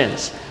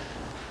situations.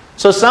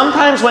 So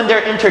sometimes when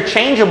they're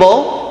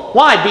interchangeable,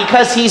 why?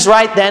 Because He's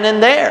right then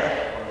and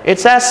there.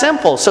 It's that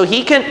simple. So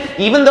He can,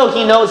 even though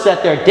He knows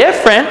that they're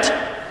different,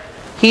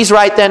 He's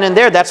right then and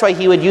there. That's why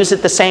he would use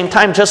it the same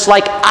time, just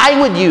like I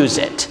would use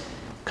it,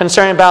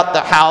 concerning about the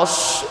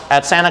house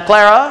at Santa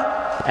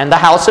Clara and the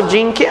house of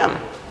Gene Kim.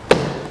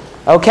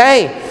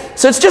 Okay,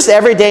 so it's just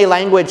everyday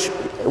language,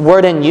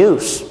 word in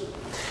use.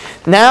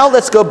 Now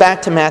let's go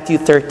back to Matthew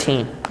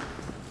 13.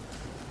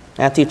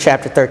 Matthew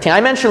chapter 13.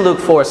 I mentioned Luke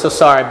 4, so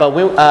sorry,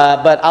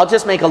 but I'll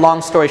just make a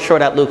long story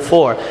short at Luke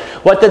 4.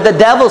 What did the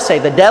devil say?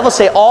 The devil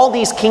said, all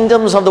these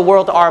kingdoms of the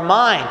world are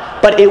mine,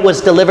 but it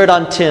was delivered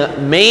unto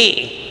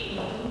me.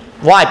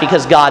 Why?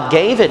 Because God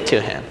gave it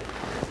to him.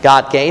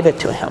 God gave it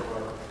to him.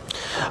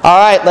 All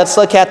right, let's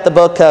look at the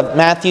book of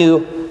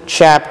Matthew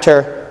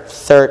chapter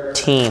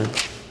 13.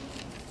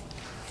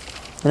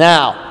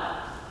 Now,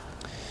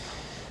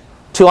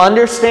 to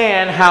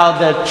understand how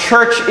the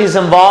church is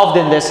involved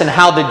in this and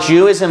how the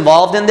Jew is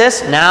involved in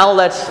this, now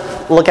let's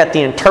look at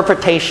the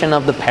interpretation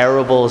of the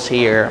parables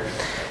here.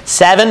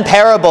 7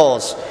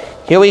 parables.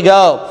 Here we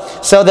go.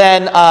 So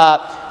then,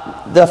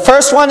 the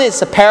first one is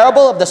the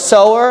parable of the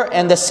sower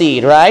and the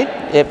seed,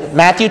 right?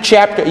 Matthew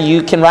chapter,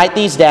 you can write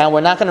these down.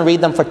 We're not going to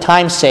read them for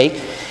time's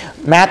sake.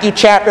 Matthew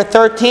chapter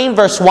 13,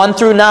 verse 1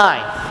 through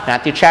 9.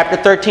 Matthew chapter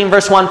 13,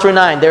 verse 1 through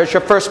 9. There's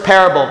your first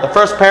parable. The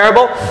first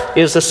parable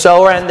is the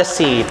sower and the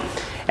seed.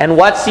 And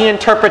what's the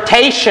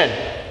interpretation?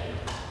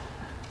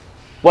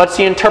 What's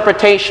the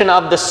interpretation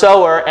of the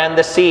sower and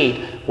the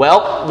seed?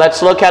 Well,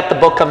 let's look at the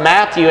book of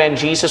Matthew, and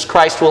Jesus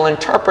Christ will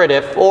interpret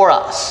it for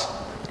us.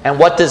 And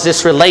what does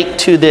this relate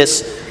to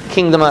this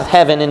kingdom of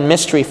heaven in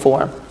mystery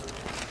form?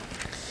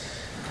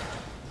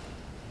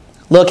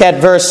 Look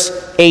at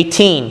verse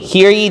 18.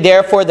 Hear ye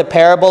therefore the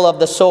parable of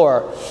the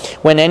sower.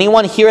 When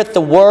anyone heareth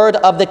the word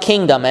of the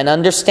kingdom, and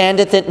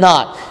understandeth it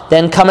not,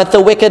 then cometh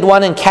the wicked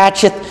one, and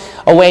catcheth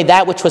away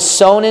that which was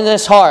sown in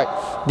his heart.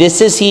 This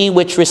is he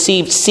which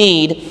received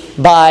seed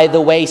by the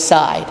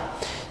wayside.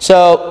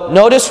 So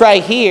notice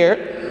right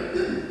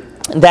here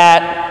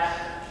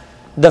that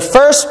the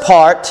first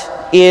part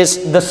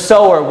is the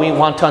sower we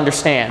want to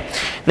understand.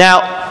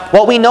 Now,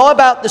 what we know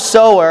about the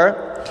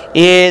sower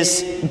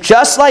is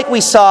just like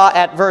we saw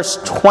at verse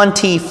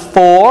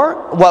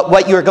 24,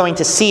 what you're going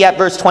to see at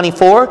verse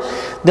 24,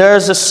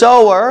 there's a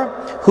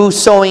sower who's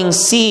sowing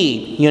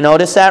seed. You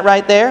notice that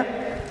right there?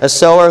 A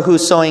sower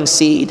who's sowing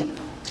seed.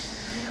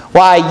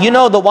 Why, you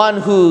know the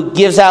one who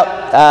gives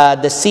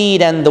out the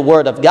seed and the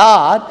word of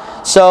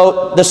God.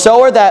 So the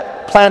sower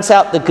that plants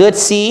out the good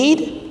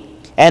seed,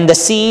 and the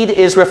seed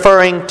is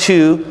referring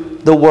to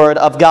the word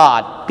of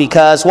God.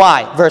 Because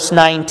why? Verse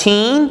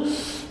 19,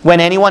 when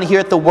anyone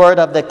heareth the word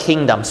of the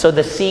kingdom. So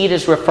the seed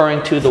is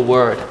referring to the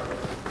word.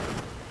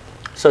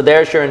 So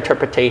there's your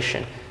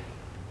interpretation.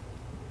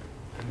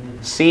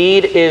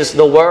 Seed is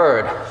the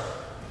word.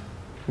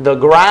 The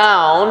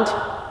ground,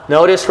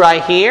 notice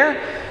right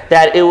here,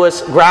 that it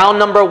was ground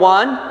number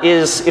 1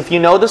 is, if you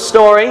know the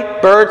story,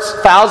 birds,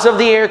 fowls of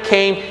the air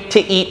came to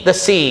eat the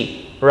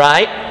seed,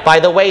 right? By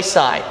the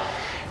wayside.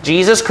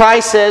 Jesus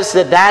Christ says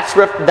that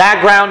that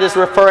ground is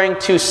referring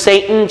to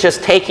Satan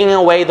just taking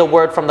away the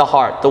word from the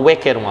heart, the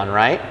wicked one,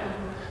 right?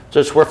 So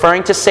it's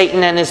referring to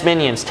Satan and his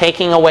minions,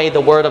 taking away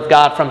the word of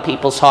God from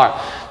people's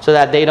heart so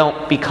that they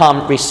don't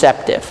become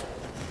receptive.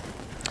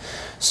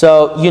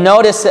 So you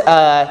notice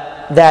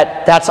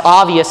that's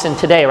obvious in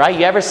today, right?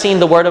 You ever seen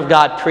the word of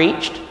God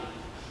preached?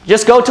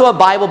 Just go to a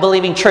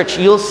Bible-believing church.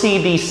 You'll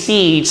see these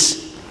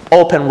seeds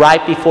open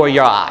right before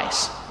your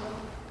eyes.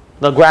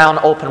 The ground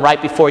open right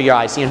before your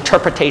eyes. The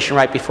interpretation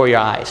right before your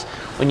eyes.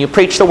 When you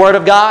preach the word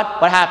of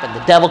God, what happened?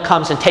 The devil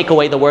comes and take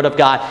away the word of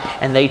God,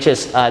 and they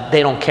just,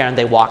 they don't care and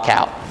they walk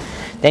out.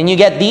 Then you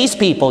get these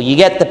people. You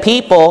get the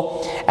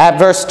people at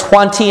verse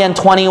 20 and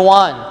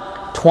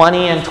 21. 20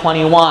 and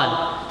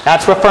 21.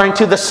 That's referring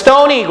to the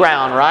stony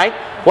ground, right?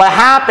 What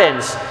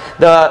happens?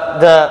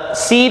 The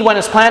seed, when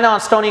it's planted on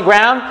stony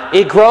ground,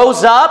 it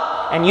grows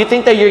up, and you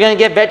think that you're going to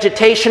get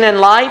vegetation and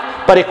life,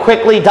 but it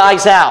quickly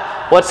dies out.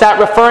 What's that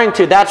referring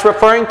to? That's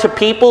referring to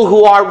people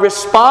who are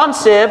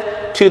responsive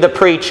to the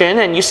preaching,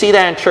 and you see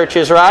that in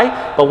churches,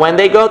 right? But when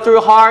they go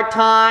through hard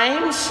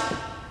times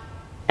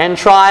and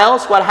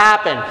trials, what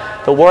happened?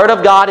 The Word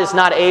of God is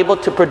not able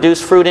to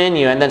produce fruit in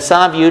you. And then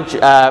some of you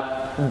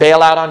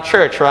bail out on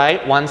church,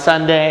 right? One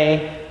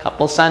Sunday,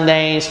 couple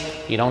Sundays,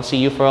 you don't see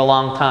you for a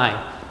long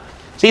time.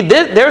 See,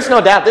 there's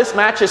no doubt this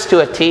matches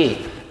to a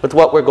T with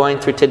what we're going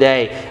through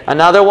today.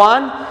 Another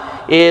one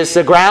is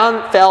the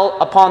ground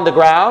fell upon the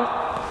ground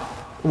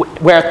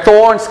where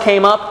thorns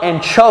came up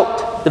and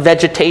choked the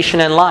vegetation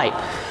and light.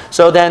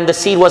 So then the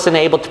seed wasn't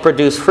able to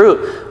produce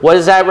fruit. What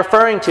is that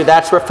referring to?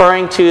 That's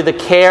referring to the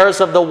cares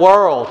of the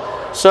world.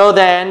 So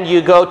then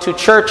you go to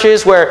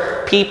churches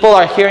where people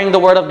are hearing the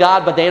Word of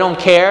God, but they don't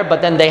care.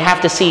 But then they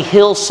have to see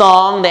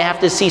Hillsong. They have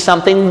to see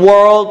something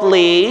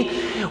worldly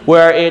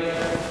where it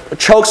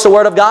chokes the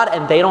Word of God,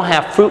 and they don't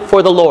have fruit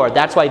for the Lord.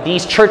 That's why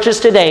these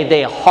churches today,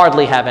 they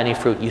hardly have any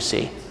fruit, you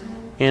see.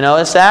 You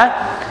notice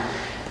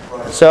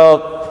that?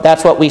 So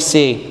that's what we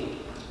see.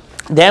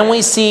 Then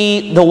we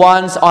see the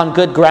ones on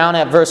good ground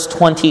at verse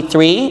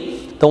 23.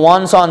 The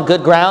ones on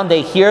good ground,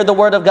 they hear the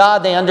Word of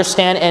God, they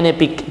understand, and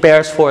it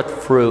bears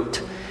forth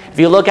fruit. If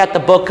you look at the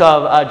book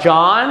of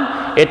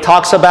John, it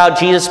talks about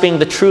Jesus being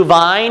the true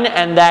vine,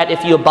 and that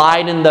if you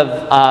abide in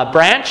the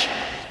branch,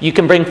 you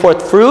can bring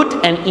forth fruit,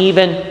 and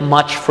even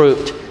much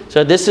fruit.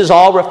 So this is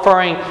all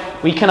referring,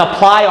 we can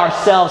apply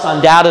ourselves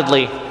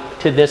undoubtedly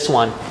to this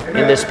one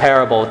in this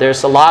parable.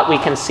 There's a lot we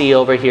can see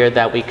over here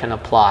that we can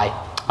apply.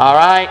 All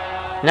right,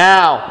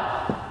 now,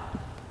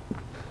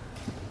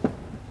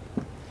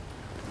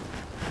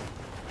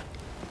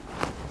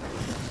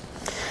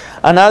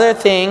 another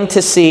thing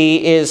to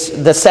see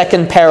is the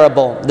second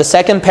parable. The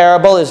second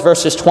parable is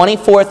verses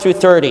 24 through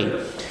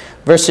 30.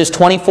 Verses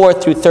 24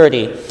 through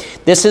 30.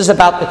 This is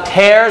about the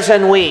tares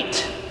and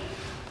wheat.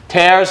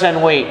 Tares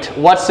and wheat.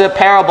 What's the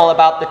parable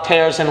about the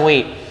tares and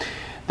wheat?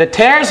 The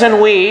tares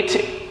and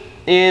wheat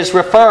is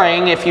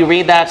referring, if you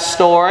read that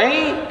story,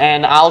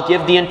 and I'll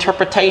give the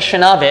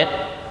interpretation of it.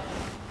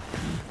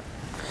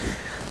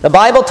 The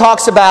Bible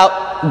talks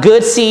about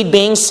good seed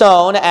being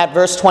sown at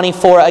verse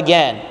 24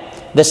 again.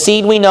 The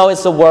seed we know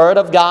is the Word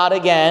of God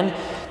again.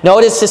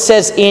 Notice it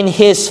says in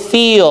his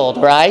field,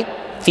 right?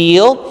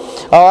 Field.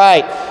 All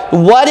right.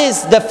 What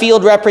is the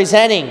field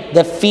representing?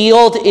 The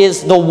field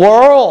is the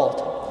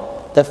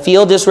world. The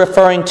field is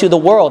referring to the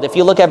world. If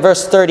you look at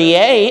verse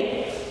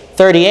 38,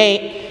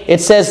 it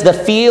says the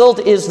field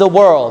is the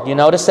world. You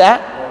notice that?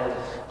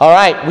 All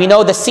right. We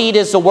know the seed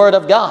is the Word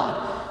of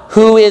God.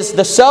 Who is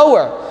the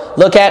sower?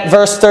 Look at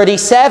verse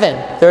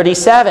 37.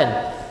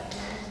 37.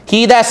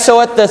 He that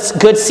soweth the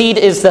good seed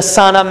is the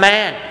Son of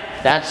Man.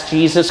 That's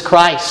Jesus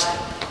Christ.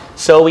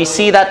 So we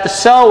see that the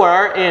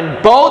sower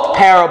in both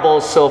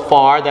parables so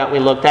far that we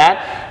looked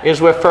at is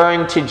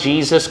referring to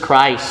Jesus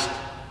Christ.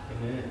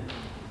 Amen.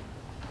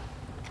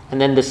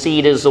 And then the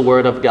seed is the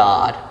Word of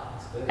God.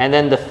 And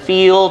then the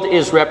field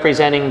is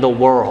representing the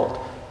world.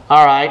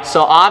 All right,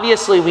 so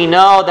obviously we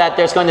know that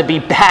there's going to be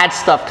bad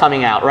stuff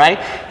coming out, right?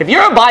 If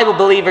you're a Bible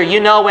believer, you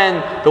know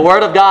when the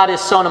Word of God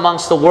is sown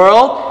amongst the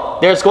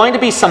world, there's going to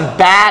be some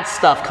bad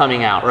stuff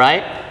coming out,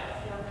 right?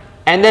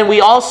 And then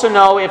we also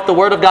know if the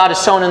Word of God is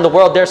sown in the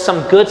world, there's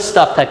some good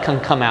stuff that can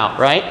come out,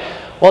 right?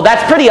 Well,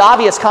 that's pretty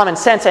obvious common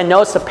sense, and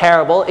notice the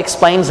parable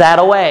explains that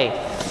away.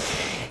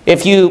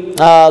 If you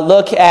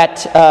look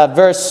at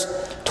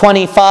verse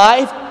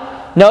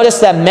 25, notice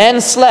that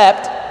men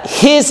slept,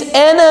 his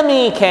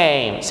enemy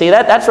came. See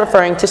that? That's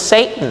referring to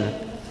Satan.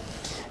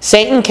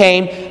 Satan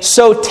came,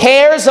 sowed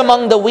tares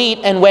among the wheat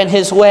and went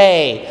his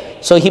way.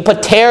 So he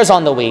put tares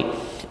on the wheat.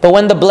 But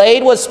when the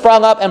blade was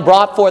sprung up and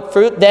brought forth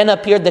fruit, then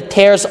appeared the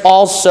tares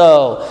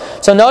also.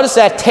 So notice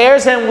that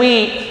tares and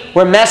wheat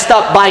were messed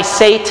up by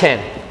Satan.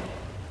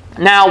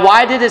 Now,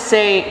 why did it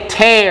say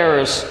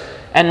tares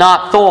and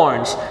not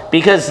thorns?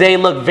 Because they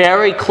look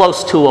very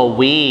close to a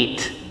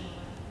wheat.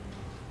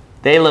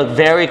 They look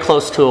very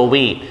close to a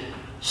wheat.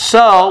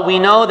 So we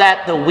know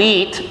that the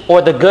wheat,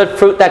 or the good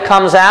fruit that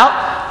comes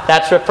out,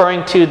 that's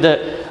referring to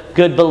the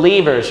good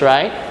believers,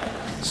 right?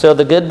 So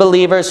the good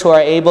believers who are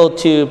able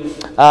to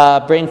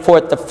bring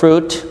forth the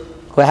fruit,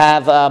 who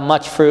have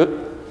much fruit.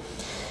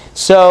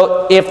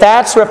 So if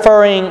that's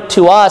referring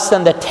to us,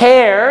 then the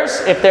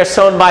tares, if they're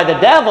sown by the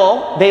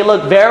devil, they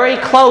look very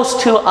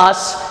close to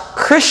us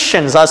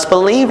Christians, us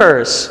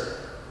believers.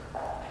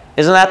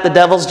 Isn't that the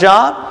devil's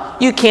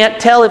job? You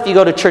can't tell if you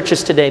go to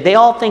churches today. They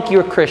all think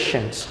you're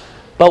Christians.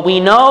 But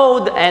we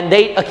know, and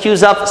they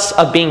accuse us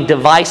of being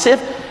divisive,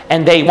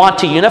 and they want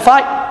to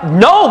unify.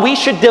 No, we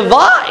should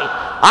divide.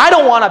 I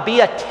don't want to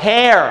be a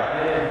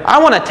tare. I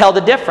want to tell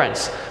the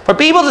difference. For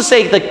people to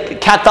say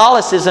that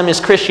Catholicism is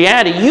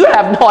Christianity, you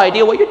have no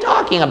idea what you're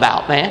talking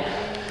about, man.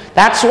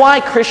 That's why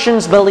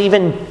Christians believe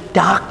in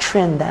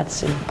doctrine.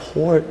 That's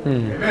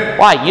important.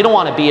 Why? You don't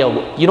want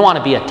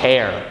to be a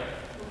tare.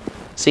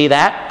 See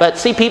that? But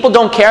see, people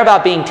don't care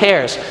about being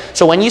tares.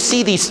 So when you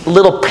see these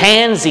little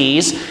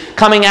pansies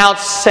coming out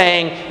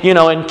saying,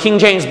 in King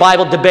James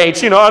Bible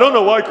debates, I don't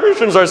know why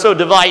Christians are so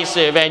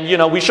divisive,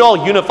 and, we should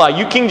all unify.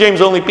 You King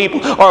James only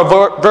people are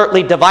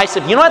overtly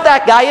divisive. You know what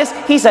that guy is?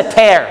 He's a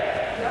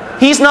tare.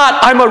 He's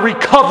not, I'm a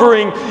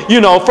recovering,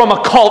 from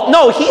a cult.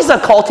 No, he's a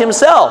cult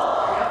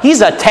himself.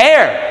 He's a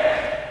tare.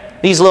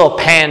 These little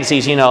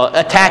pansies,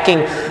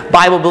 attacking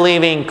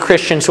Bible-believing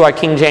Christians who are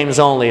King James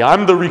only.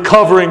 I'm the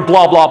recovering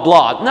blah, blah,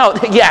 blah. No,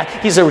 yeah,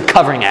 he's a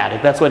recovering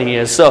addict. That's what he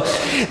is. So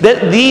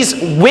these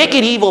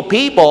wicked, evil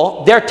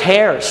people, they're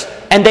tares.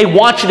 And they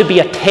want you to be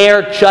a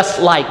tare just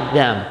like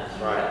them.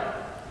 Right.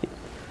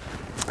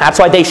 That's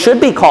why they should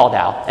be called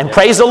out. And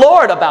praise the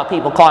Lord about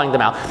people calling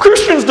them out.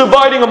 Christians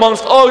dividing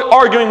amongst,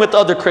 arguing with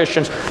other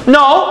Christians.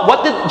 No,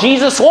 what did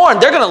Jesus warn?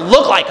 They're going to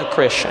look like a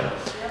Christian.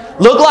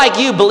 Look like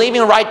you,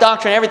 believing in right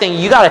doctrine and everything.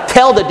 You got to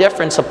tell the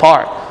difference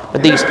apart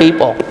with these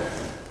people.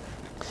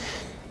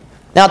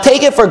 Now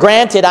take it for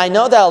granted, I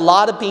know that a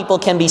lot of people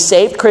can be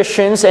saved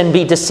Christians and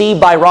be deceived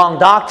by wrong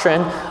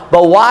doctrine,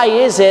 but why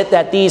is it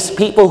that these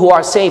people who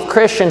are saved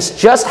Christians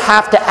just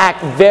have to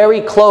act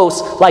very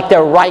close like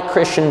they're right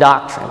Christian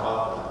doctrine?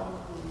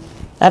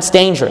 That's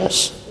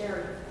dangerous.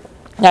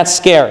 That's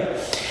scary.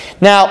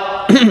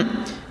 Now,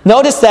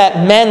 notice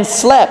that men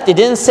slept. It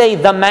didn't say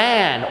the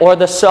man or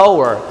the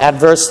sower at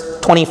verse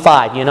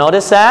 25. You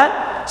notice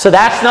that? So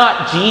that's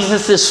not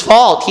Jesus'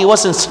 fault. He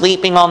wasn't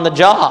sleeping on the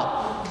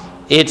job.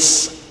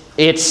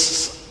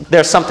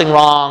 There's something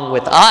wrong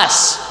with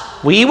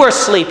us. We were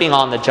sleeping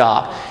on the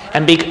job.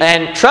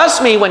 And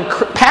trust me, when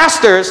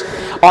pastors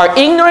are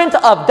ignorant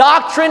of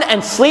doctrine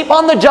and sleep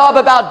on the job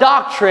about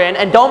doctrine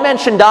and don't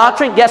mention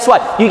doctrine, guess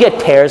what? You get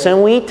tares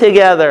and wheat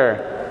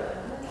together.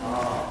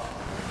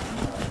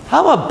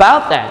 How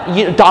about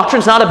that?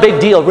 Doctrine's not a big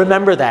deal.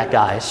 Remember that,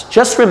 guys.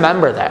 Just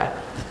remember that.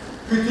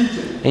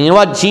 And you know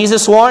what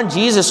Jesus warned?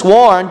 Jesus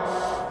warned.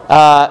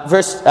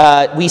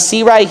 We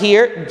see right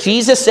here,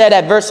 Jesus said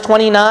at verse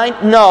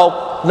 29,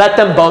 no, let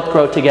them both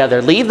grow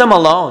together. Leave them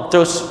alone.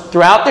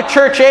 Throughout the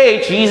church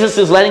age, Jesus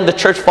is letting the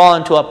church fall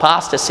into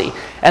apostasy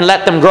and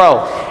let them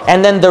grow.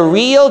 And then the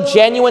real,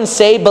 genuine,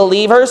 saved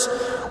believers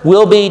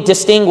will be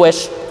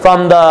distinguished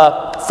from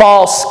the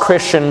false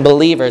Christian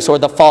believers or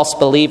the false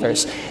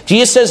believers.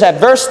 Jesus says at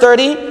verse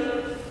 30,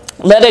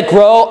 let it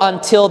grow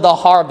until the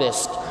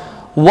harvest.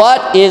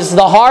 What is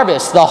the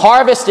harvest? The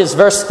harvest is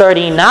verse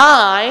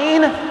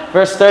 39.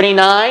 Verse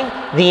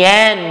 39, the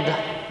end.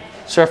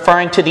 It's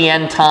referring to the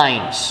end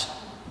times.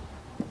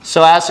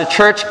 So as the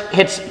church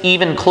hits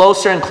even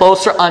closer and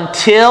closer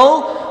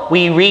until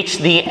we reach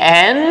the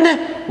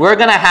end, we're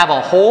going to have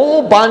a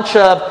whole bunch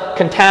of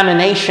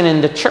contamination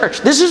in the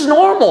church. This is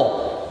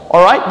normal.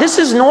 All right? This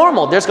is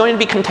normal. There's going to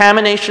be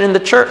contamination in the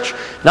church.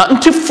 Nothing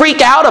to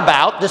freak out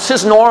about. This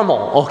is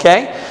normal.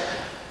 Okay?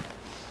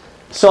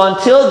 So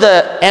until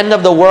the end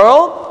of the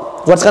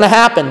world, what's going to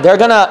happen? They're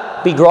going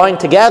to be growing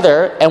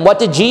together. And what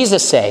did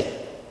Jesus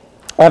say?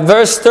 At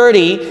verse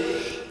 30,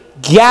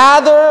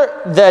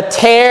 gather the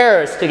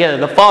tares together,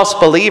 the false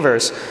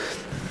believers,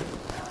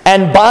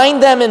 and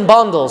bind them in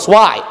bundles.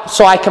 Why?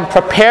 So I can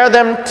prepare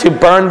them to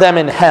burn them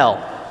in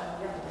hell.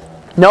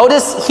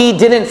 Notice he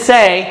didn't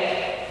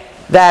say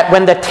that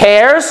when the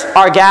tares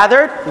are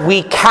gathered,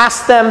 we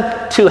cast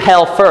them to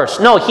hell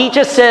first. No, he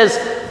just says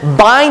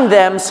bind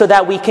them so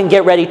that we can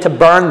get ready to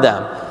burn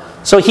them.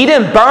 So he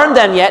didn't burn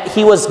them yet.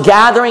 He was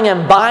gathering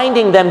and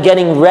binding them,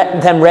 getting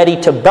them ready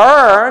to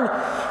burn.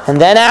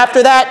 And then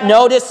after that,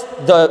 notice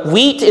the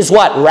wheat is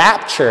what?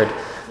 Raptured.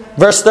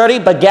 Verse 30,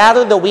 but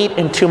gather the wheat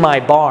into my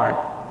barn.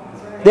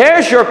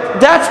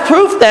 That's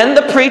proof then,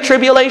 the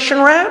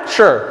pre-tribulation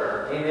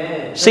rapture.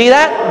 Amen. See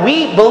that?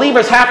 We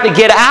believers have to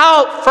get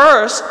out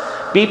first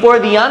before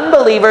the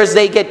unbelievers,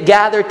 they get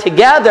gathered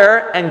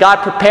together and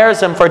God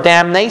prepares them for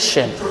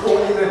damnation.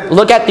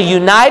 Look at the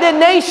United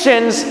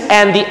Nations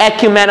and the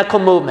ecumenical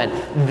movement.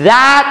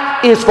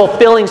 That is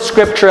fulfilling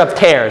Scripture of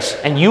tares.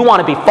 And you want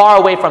to be far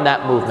away from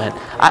that movement.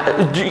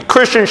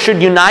 Christians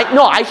should unite.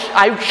 No,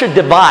 I should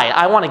divide.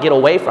 I want to get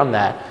away from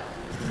that.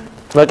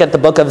 Look at the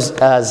book of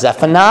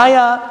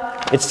Zephaniah.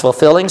 It's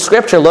fulfilling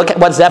Scripture. Look at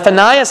what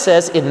Zephaniah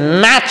says. It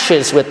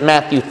matches with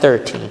Matthew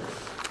 13.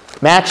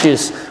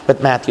 Matches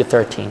with Matthew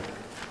 13.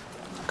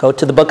 Go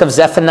to the book of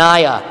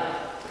Zephaniah.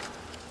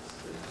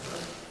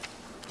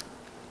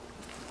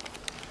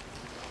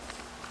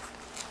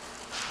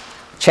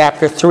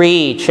 Chapter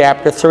 3.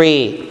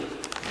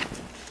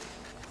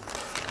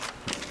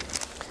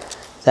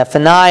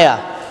 Zephaniah.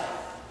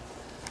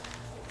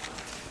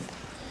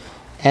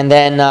 And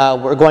then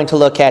we're going to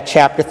look at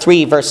chapter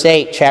 3, verse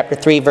 8. Chapter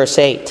 3, verse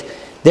 8.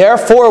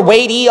 Therefore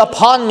wait ye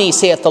upon me,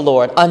 saith the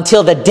Lord,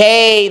 until the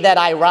day that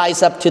I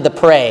rise up to the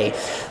prey.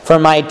 For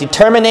my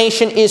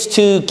determination is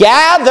to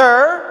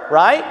gather,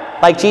 right?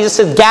 Like Jesus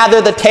said,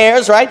 gather the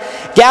tares, right?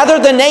 Gather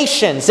the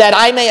nations, that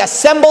I may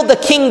assemble the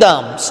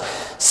kingdoms.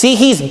 See,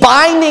 he's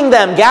binding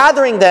them,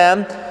 gathering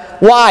them.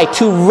 Why?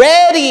 To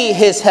ready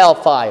his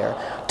hellfire,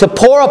 to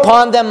pour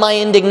upon them my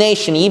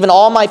indignation, even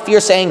all my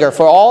fierce anger.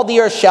 For all the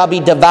earth shall be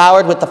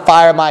devoured with the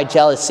fire of my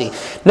jealousy.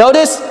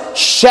 Notice,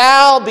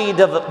 shall be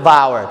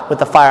devoured with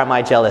the fire of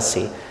my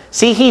jealousy.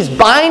 See, he's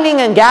binding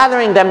and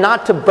gathering them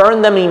not to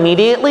burn them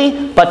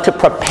immediately, but to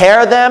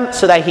prepare them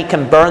so that he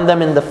can burn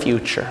them in the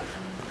future.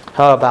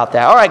 How about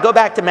that? All right, go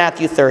back to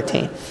Matthew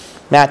 13.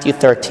 Matthew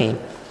 13.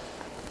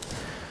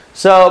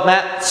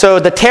 So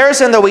the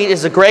tares and the wheat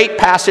is a great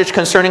passage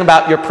concerning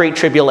about your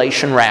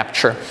pre-tribulation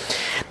rapture.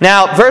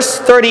 Now, verse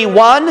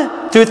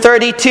 31 through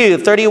 32.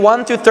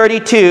 31 through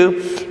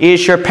 32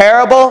 is your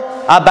parable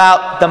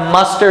about the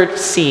mustard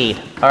seed.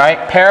 All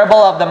right, parable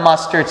of the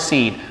mustard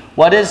seed.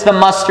 What is the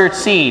mustard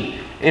seed?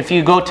 If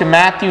you go to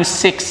Matthew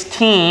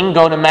 16,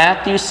 go to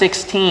Matthew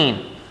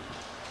 16.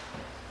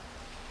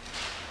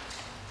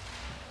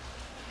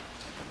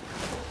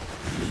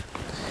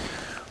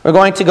 We're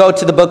going to go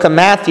to the book of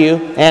Matthew,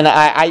 and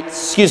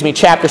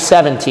chapter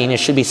 17. It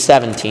should be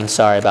 17,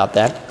 sorry about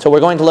that. So we're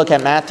going to look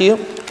at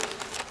Matthew,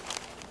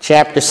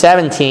 chapter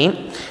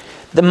 17.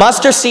 The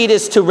mustard seed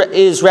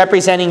is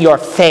representing your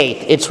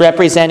faith. It's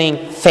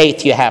representing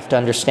faith, you have to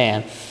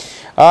understand.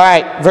 All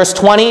right, verse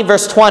 20.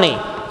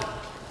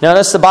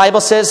 Notice the Bible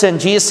says, and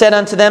Jesus said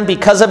unto them,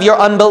 because of your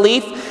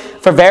unbelief,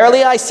 for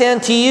verily I say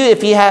unto you,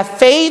 if ye have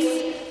faith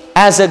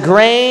as a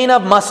grain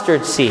of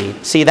mustard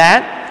seed. See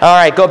that? All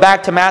right, go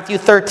back to Matthew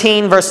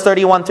 13, verse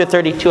 31 through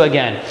 32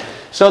 again.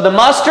 So the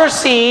mustard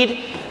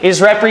seed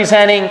is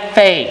representing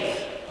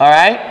faith. All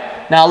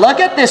right? Now look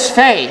at this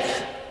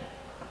faith.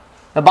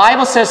 The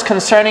Bible says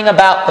concerning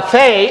about the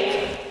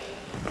faith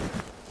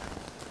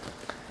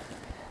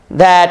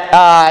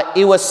that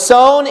it was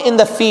sown in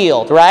the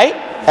field, right?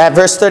 At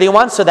verse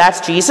 31, so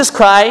that's Jesus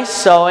Christ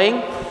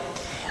sowing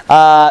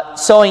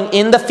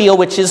in the field,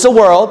 which is the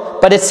world,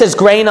 but it says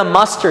grain of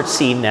mustard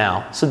seed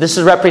now. So this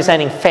is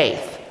representing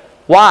faith.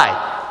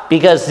 Why?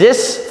 Because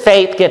this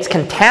faith gets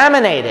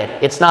contaminated.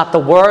 It's not the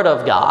Word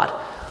of God.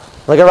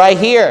 Look at right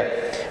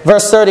here.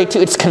 Verse 32,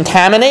 it's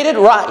contaminated?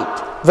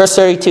 Right. Verse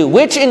 32,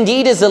 which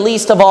indeed is the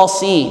least of all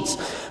seeds.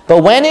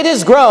 But when it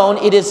is grown,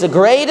 it is the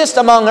greatest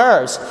among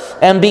herbs,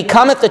 and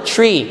becometh a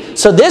tree.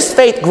 So this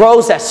faith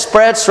grows that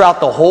spreads throughout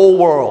the whole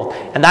world.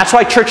 And that's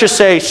why churches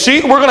say,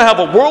 see, we're going to have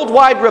a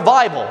worldwide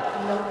revival.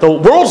 The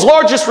world's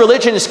largest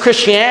religion is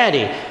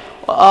Christianity.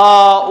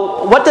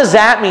 What does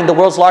that mean, the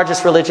world's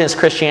largest religion is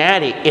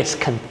Christianity? It's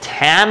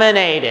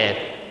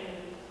contaminated.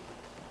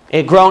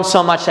 It grows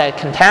so much that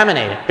it's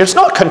contaminated. It's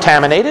not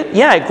contaminated.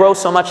 Yeah, it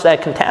grows so much that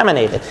it's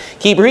contaminated.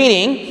 Keep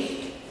reading.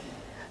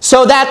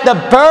 So that the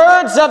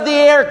birds of the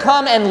air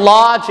come and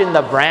lodge in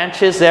the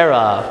branches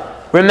thereof.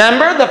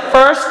 Remember the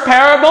first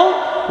parable?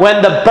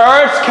 When the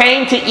birds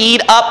came to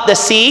eat up the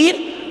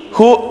seed?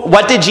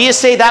 What did Jesus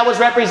say that was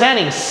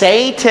representing?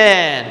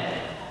 Satan.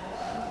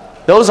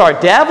 Those are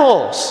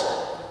devils.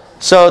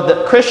 So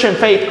the Christian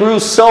faith grew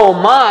so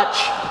much.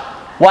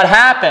 What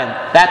happened?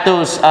 That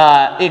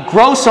it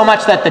grows so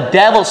much that the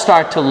devils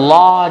start to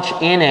lodge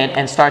in it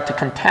and start to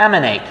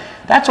contaminate.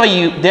 That's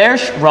why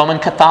there's Roman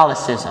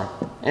Catholicism.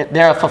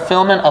 They're a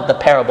fulfillment of the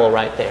parable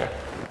right there.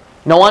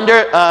 No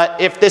wonder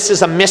if this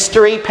is a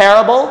mystery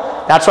parable,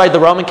 that's why the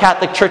Roman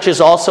Catholic Church is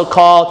also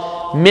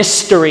called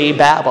Mystery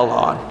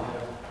Babylon.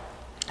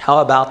 How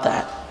about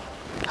that?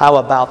 How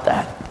about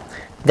that?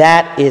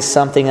 That is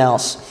something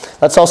else.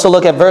 Let's also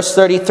look at verse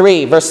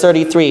 33. Verse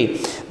 33.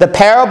 The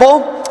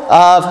parable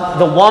of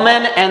the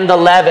woman and the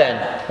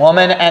leaven.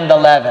 Woman and the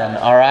leaven,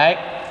 all right?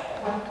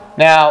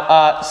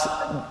 Now,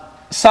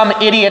 some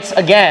idiots,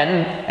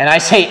 again, and I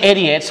say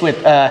idiots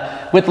with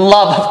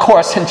love, of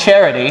course, and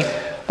charity,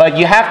 but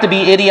you have to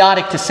be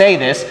idiotic to say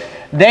this.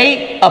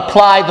 They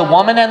apply the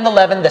woman and the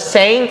leaven the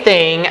same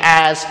thing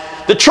as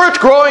the church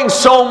growing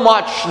so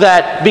much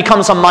that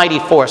becomes a mighty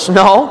force.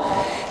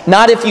 No,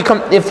 not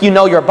if you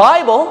know your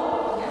Bible.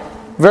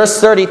 Verse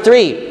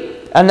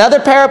 33, another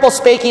parable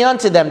spake he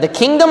unto them, the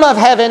kingdom of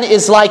heaven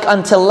is like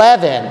unto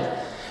leaven,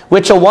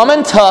 which a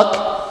woman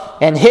took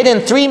and hid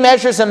in 3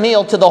 measures of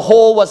meal till the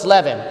whole was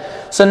leavened.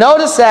 So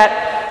notice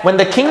that when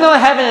the kingdom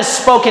of heaven is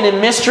spoken in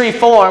mystery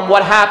form,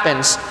 what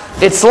happens?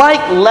 It's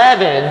like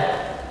leaven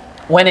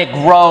when it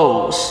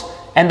grows.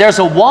 And there's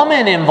a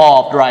woman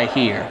involved right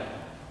here.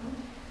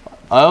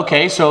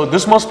 Okay, so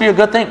this must be a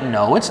good thing.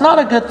 No, it's not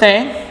a good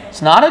thing.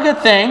 It's not a good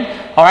thing.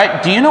 All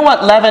right, do you know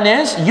what leaven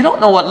is? You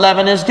don't know what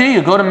leaven is, do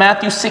you? Go to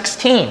Matthew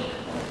 16.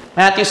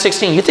 Matthew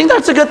 16. You think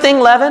that's a good thing,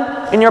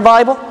 leaven, in your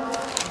Bible?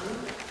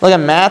 Look at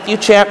Matthew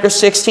chapter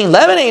 16.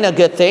 Leaven ain't a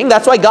good thing.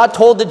 That's why God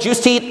told the Jews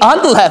to eat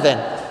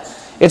unleavened.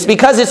 It's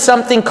because it's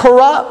something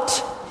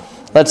corrupt.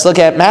 Let's look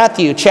at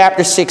Matthew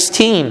chapter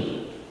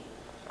 16.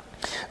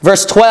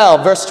 Verse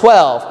 12. Verse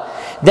 12.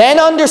 Then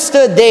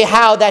understood they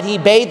how that he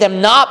bade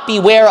them not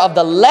beware of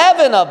the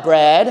leaven of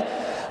bread,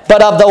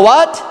 but of the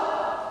what?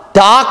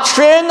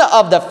 Doctrine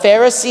of the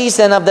Pharisees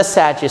and of the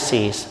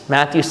Sadducees.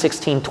 Matthew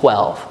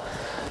 16:12.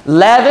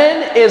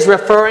 Leaven is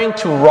referring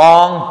to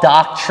wrong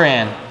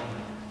doctrine.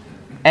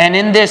 And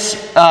in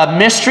this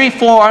mystery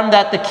form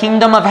that the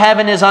kingdom of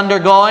heaven is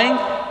undergoing,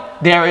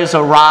 there is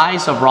a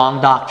rise of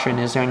wrong doctrine,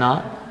 is there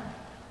not?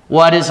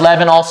 What is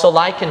leaven also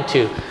likened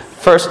to?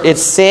 First,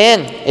 it's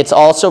sin. It's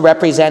also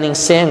representing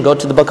sin. Go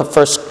to the book of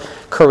 1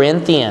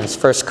 Corinthians.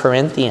 1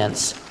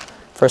 Corinthians.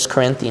 1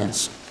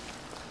 Corinthians.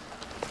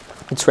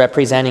 It's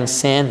representing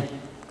sin.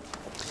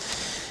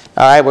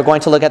 All right, we're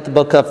going to look at the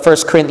book of 1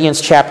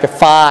 Corinthians chapter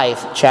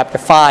 5. Chapter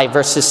 5,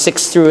 verses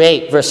 6 through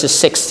 8. Verses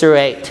 6 through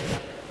 8.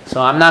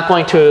 So I'm not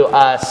going to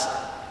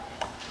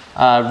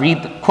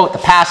quote the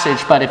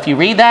passage, but if you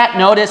read that,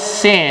 notice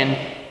sin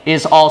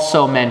is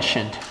also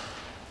mentioned.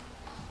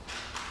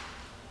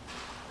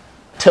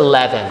 To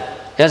leaven.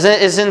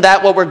 Isn't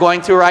that what we're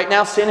going through right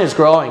now? Sin is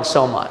growing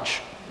so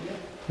much.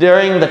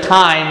 During the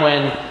time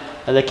when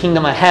the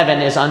kingdom of heaven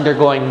is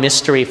undergoing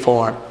mystery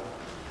form.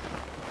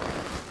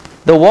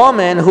 The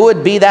woman, who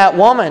would be that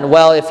woman?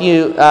 Well, if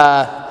you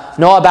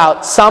know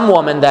about some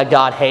woman that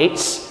God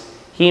hates,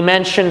 he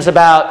mentions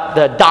about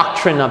the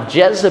doctrine of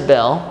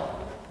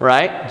Jezebel,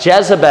 right?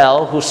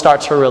 Jezebel, who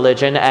starts her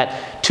religion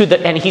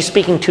and he's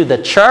speaking to the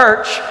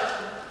church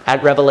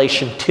at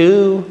Revelation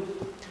 2.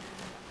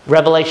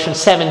 Revelation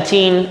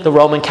 17, the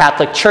Roman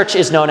Catholic Church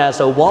is known as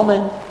a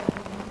woman.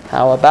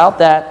 How about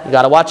that? You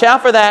got to watch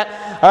out for that.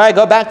 All right,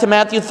 go back to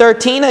Matthew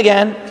 13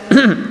 again.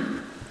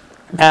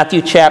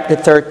 Matthew chapter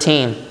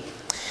 13.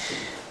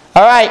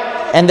 All right,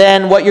 and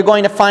then what you're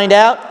going to find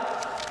out.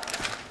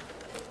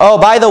 Oh,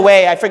 by the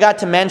way, I forgot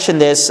to mention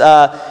this.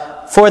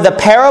 For the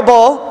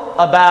parable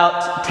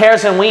about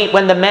tares and wheat,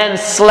 when the men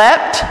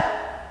slept,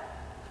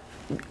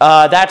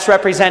 that's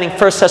representing 1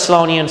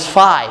 Thessalonians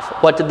 5.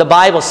 What did the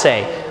Bible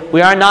say?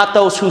 We are not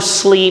those who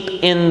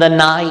sleep in the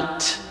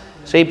night.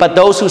 See, but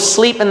those who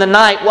sleep in the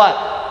night,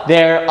 what?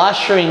 They're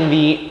ushering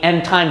the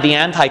end time, the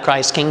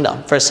Antichrist kingdom.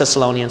 1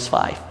 Thessalonians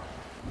 5.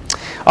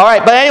 All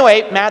right, but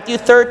anyway, Matthew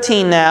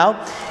 13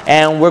 now.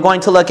 And we're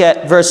going to look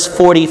at verse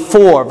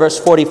 44. Verse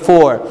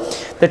 44.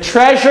 The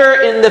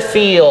treasure in the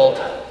field.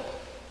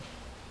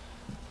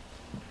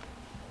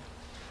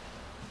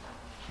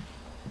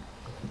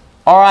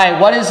 All right,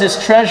 what is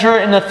this treasure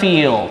in the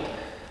field?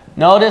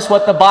 Notice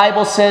what the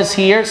Bible says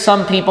here.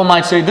 Some people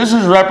might say, this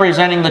is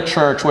representing the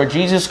church where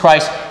Jesus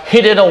Christ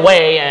hid it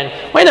away.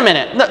 And wait a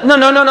minute. No.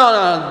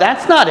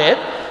 That's not it.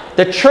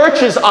 The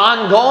church is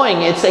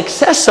ongoing. It's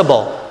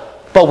accessible.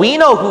 But we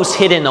know who's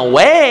hidden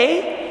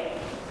away.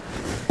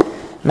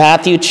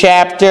 Matthew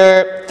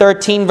chapter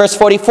 13, verse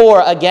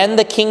 44. Again,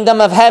 the kingdom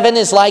of heaven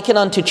is likened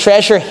unto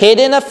treasure hid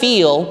in a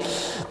field,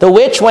 the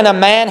which when a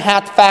man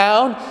hath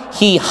found,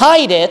 he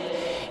hideth,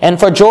 and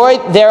for joy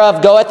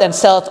thereof goeth and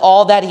selleth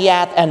all that he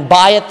hath, and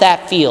buyeth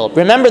that field.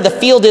 Remember, the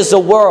field is the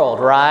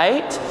world,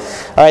 right?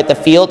 All right, the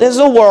field is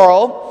the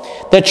world.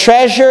 The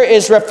treasure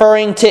is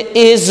referring to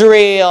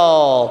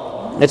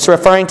Israel. It's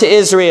referring to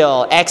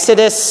Israel.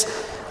 Exodus,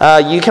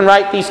 you can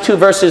write these two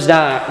verses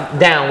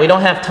down. We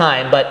don't have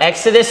time, but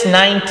Exodus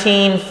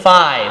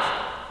 19:5.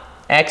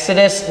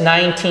 Exodus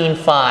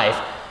 19:5.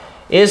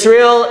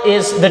 Israel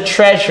is the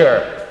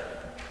treasure.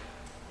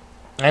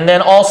 And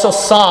then also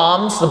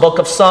Psalms, the book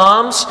of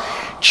Psalms,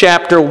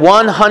 chapter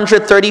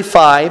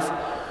 135,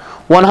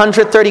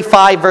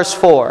 135 verse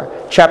 4.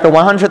 Chapter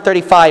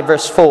 135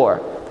 verse 4.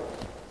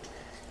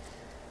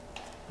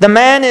 The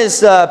man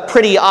is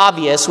pretty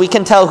obvious. We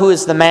can tell who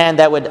is the man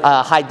that would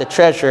hide the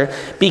treasure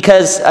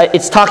because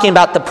it's talking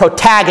about the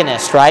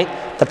protagonist, right?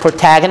 The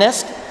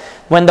protagonist.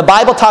 When the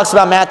Bible talks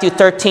about Matthew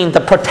 13, the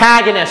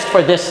protagonist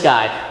for this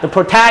guy, the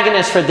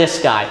protagonist for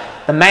this guy,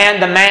 the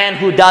man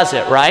who does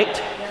it,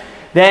 right?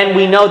 Then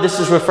we know this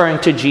is referring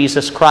to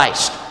Jesus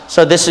Christ.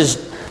 So this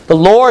is the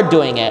Lord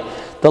doing it.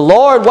 The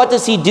Lord, what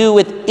does He do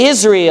with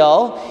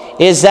Israel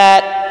is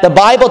that the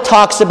Bible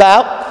talks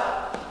about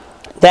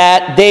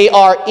that they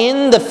are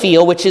in the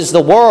field, which is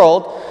the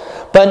world.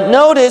 But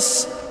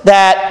notice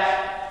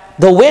that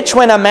the which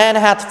when a man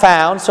hath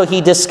found, so he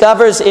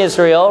discovers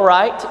Israel,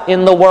 right,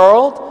 in the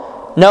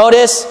world.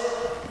 Notice,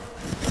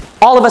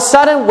 all of a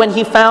sudden, when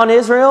he found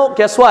Israel,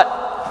 guess what?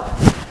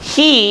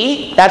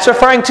 That's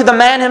referring to the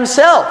man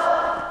himself.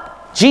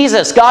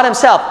 Jesus, God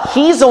Himself.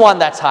 He's the one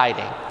that's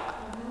hiding.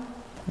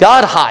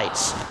 God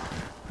hides.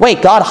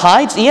 Wait, God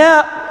hides?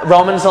 Yeah,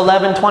 Romans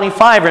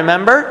 11:25,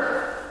 remember?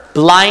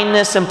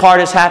 Blindness in part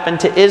has happened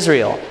to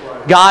Israel.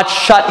 God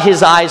shut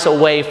His eyes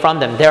away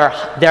from them.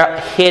 They're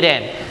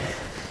hidden.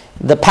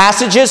 The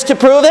passages to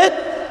prove it,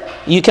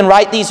 you can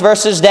write these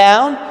verses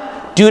down.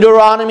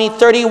 Deuteronomy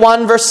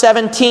 31 verse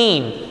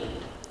 17.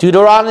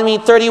 Deuteronomy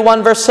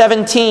 31 verse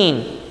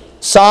 17.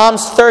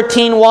 Psalms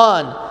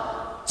 13:1.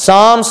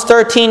 Psalms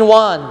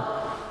 13:1.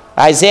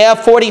 Isaiah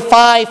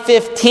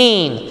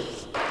 45:15.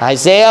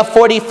 Isaiah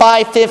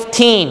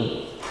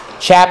 45:15.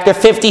 Chapter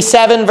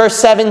 57 verse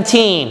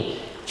 17.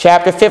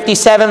 Chapter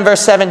 57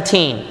 verse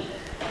 17.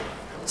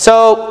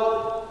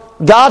 So,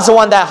 God's the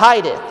one that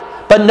hideth.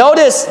 But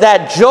notice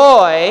that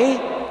joy,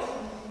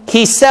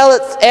 He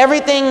selleth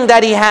everything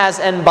that He has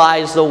and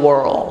buys the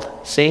world.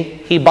 See?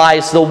 He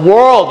buys the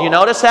world. You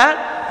notice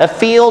that? The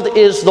field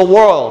is the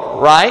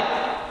world, right?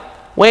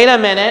 Wait a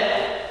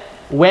minute.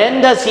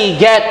 When does He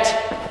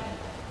get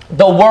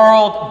the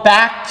world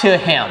back to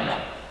Him?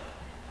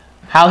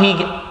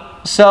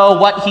 So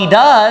what He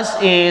does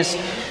is,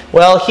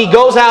 well, He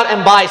goes out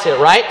and buys it,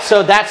 right?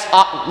 So that's,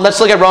 let's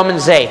look at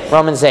Romans 8.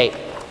 Romans 8.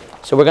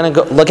 So we're going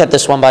to look at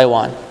this one by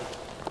one.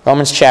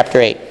 Romans chapter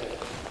 8.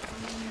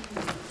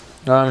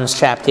 Romans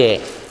chapter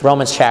 8.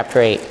 Romans chapter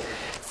 8.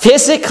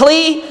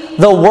 Physically,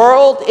 the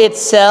world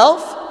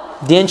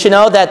itself, didn't you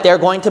know that they're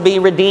going to be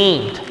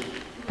redeemed?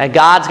 And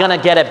God's going to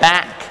get it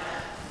back.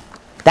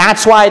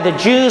 That's why the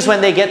Jews, when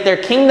they get their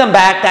kingdom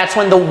back, that's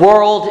when the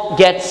world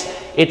gets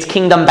its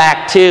kingdom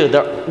back too.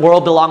 The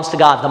world belongs to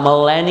God. The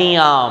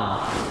millennium.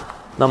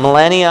 The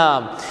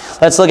millennium.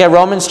 Let's look at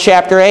Romans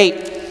chapter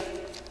 8.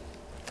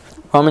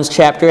 Romans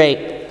chapter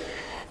 8.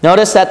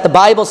 Notice that the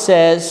Bible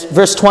says,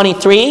 verse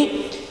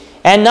 23,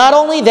 and not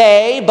only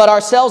they, but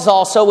ourselves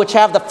also, which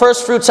have the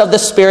first fruits of the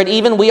Spirit,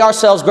 even we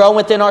ourselves grow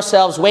within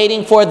ourselves,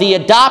 waiting for the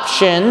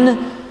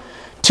adoption,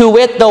 to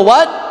wit, the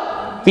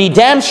what?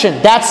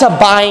 Redemption. That's a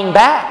buying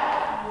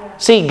back.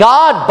 See,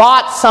 God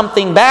bought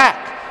something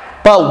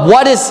back. But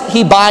what is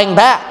He buying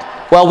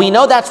back? Well, we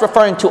know that's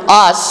referring to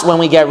us when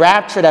we get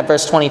raptured at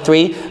verse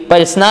 23.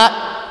 But it's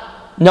not.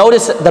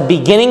 Notice the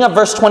beginning of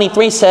verse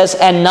 23 says,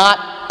 and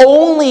not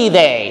only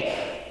they,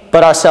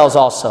 but ourselves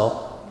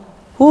also.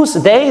 Who's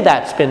they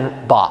that's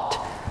been bought?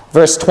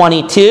 Verse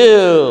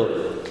 22.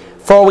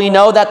 For we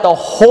know that the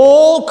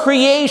whole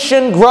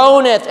creation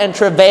groaneth and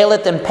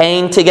travaileth in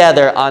pain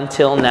together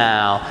until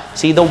now.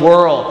 See, the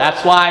world.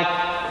 That's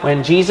why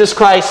when Jesus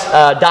Christ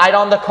died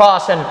on the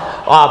cross and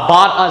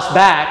bought us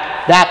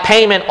back, that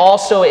payment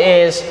also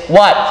is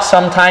what?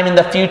 Sometime in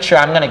the future,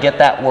 I'm going to get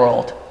that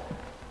world.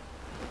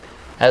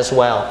 as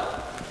well.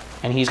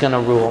 And he's going to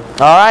rule.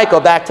 All right,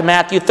 go back to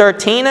Matthew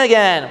 13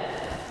 again.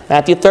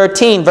 Matthew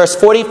 13, verse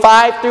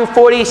 45 through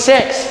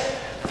 46.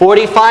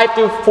 45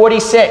 through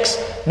 46.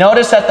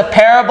 Notice that the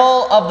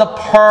parable of the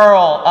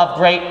pearl of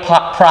great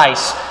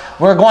price.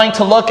 We're going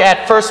to look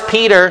at 1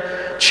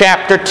 Peter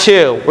chapter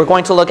 2. We're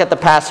going to look at the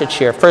passage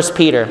here. 1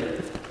 Peter.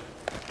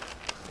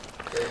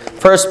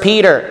 1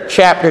 Peter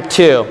chapter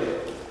 2.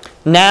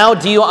 Now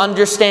do you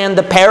understand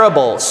the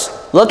parables?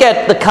 Look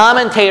at the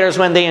commentators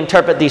when they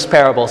interpret these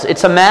parables.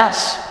 It's a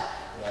mess.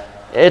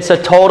 It's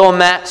a total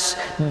mess.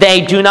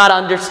 They do not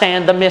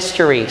understand the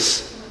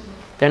mysteries.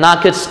 They're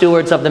not good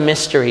stewards of the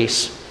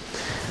mysteries.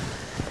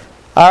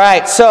 All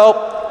right,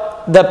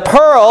 so the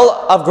pearl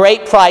of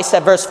great price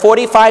at verse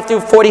 45 through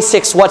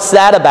 46, what's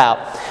that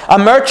about? A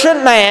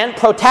merchant man,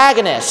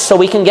 protagonist, so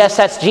we can guess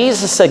that's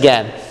Jesus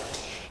again.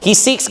 He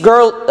seeks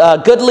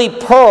goodly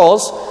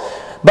pearls,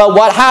 but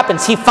what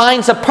happens? He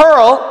finds a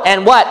pearl,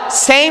 and what?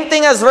 Same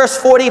thing as verse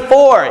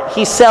 44.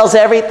 He sells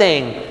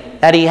everything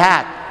that he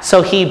had.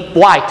 So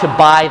why? To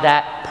buy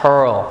that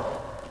pearl.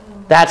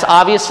 That's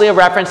obviously a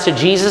reference to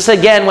Jesus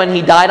again when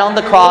he died on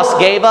the cross,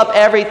 gave up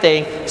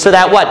everything, so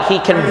that what? He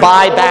can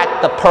buy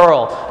back the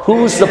pearl.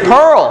 Who's the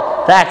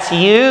pearl? That's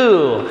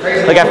you.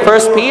 Look at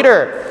 1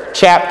 Peter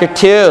chapter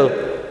 2.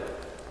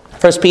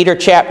 1 Peter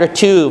chapter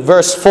 2,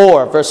 verse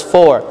 4. Verse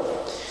 4.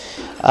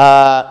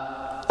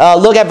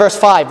 Look at verse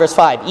 5. Verse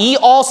 5. Ye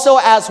also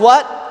as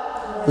what?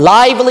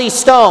 Lively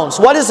stones.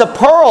 What is a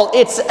pearl?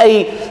 It's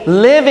a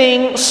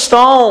living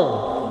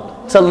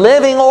stone. It's a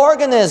living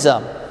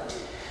organism.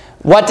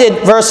 What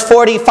did verse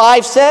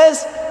 45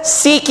 says?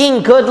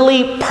 Seeking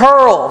goodly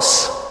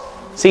pearls.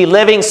 See,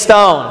 living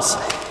stones.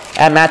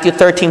 At Matthew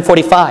 13,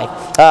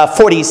 45.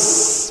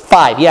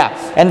 45,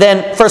 yeah. And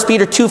then 1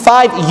 Peter 2,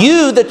 5.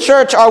 You, the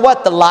church, are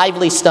what? The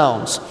lively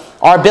stones.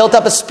 Are built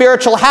up a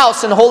spiritual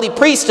house and holy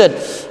priesthood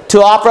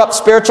to offer up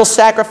spiritual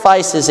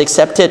sacrifices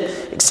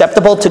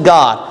acceptable to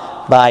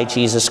God by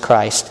Jesus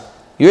Christ.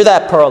 You're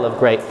that pearl of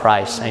great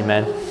price.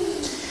 Amen.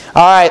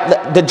 All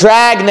right, the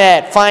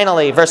dragnet,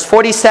 finally, verse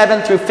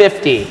 47 through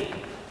 50.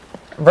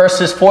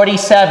 Verses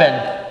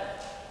 47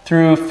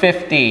 through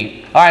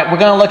 50. All right, we're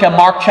going to look at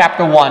Mark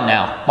chapter 1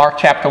 now. Mark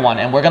chapter 1,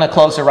 and we're going to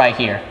close it right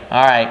here.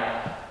 All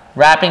right,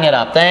 wrapping it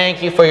up.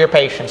 Thank you for your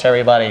patience,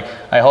 everybody.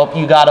 I hope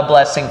you got a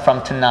blessing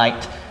from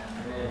tonight.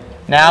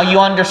 Now you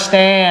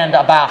understand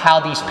about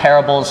how these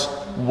parables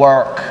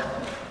work.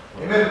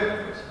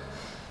 Amen.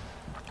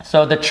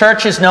 So the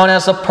church is known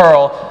as a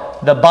pearl.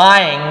 The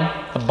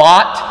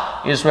bought,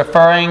 is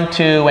referring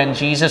to when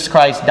Jesus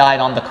Christ died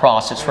on the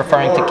cross. It's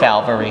referring to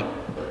Calvary.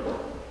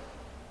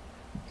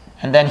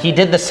 And then he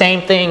did the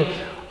same thing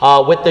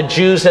with the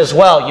Jews as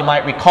well. You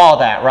might recall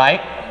that,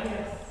 right?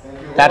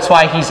 That's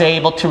why he's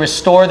able to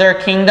restore their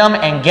kingdom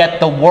and get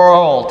the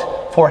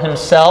world for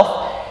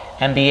himself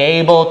and be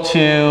able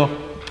to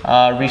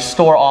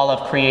restore all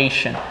of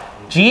creation.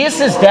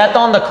 Jesus' death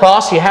on the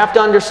cross, you have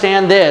to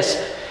understand this.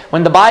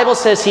 When the Bible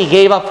says he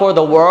gave up for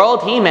the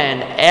world, he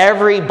meant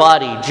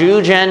everybody,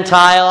 Jew,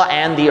 Gentile,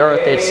 and the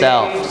earth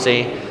itself.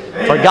 See?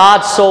 For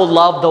God so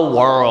loved the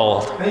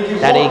world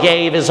that he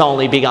gave his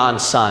only begotten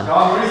Son,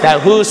 that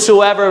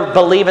whosoever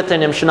believeth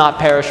in him should not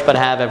perish but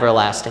have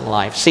everlasting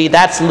life. See,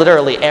 that's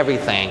literally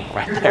everything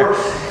right there.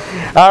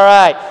 All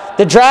right.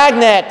 The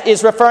dragnet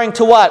is referring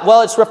to what?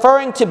 Well, it's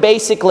referring to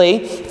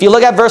basically, if you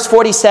look at verse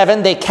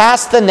 47, they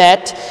cast the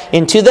net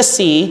into the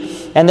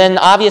sea, and then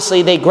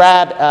obviously they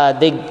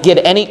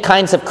get any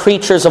kinds of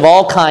creatures of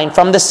all kind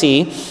from the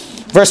sea.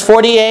 Verse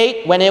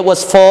 48, when it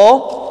was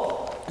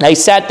full, they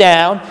sat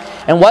down,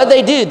 and what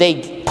do?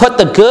 They put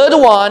the good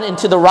one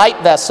into the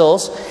right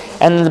vessels,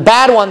 and the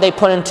bad one they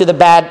put into the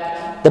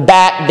bad.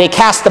 They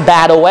cast the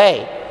bad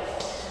away.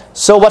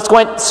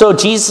 So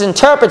Jesus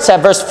interprets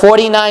at verse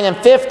 49 and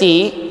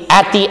 50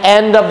 at the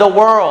end of the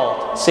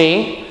world.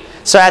 See?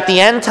 So at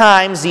the end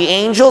times, the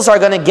angels are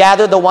going to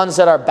gather the ones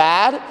that are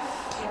bad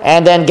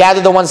and then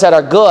gather the ones that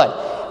are good.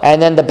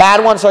 And then the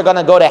bad ones are going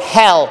to go to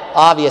hell,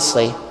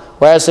 obviously.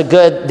 Whereas the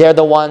good, they're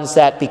the ones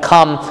that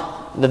become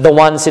the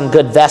ones in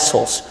good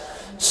vessels.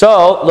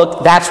 So,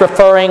 look, that's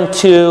referring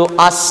to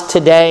us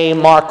today,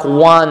 Mark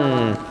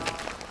 1.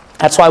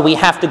 That's why we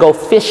have to go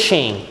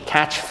fishing,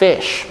 catch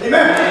fish.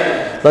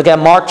 Amen. Look at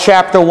Mark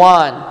chapter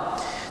 1.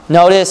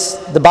 Notice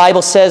the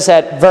Bible says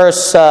at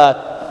verse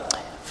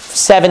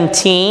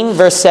 16,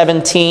 verse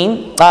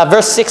 16.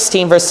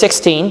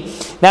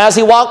 Now as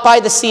he walked by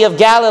the Sea of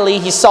Galilee,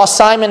 he saw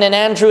Simon and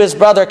Andrew, his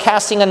brother,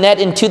 casting a net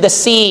into the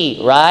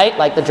sea, right?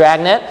 Like the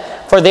dragnet,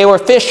 for they were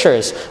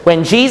fishers.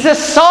 When Jesus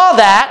saw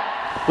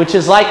that, which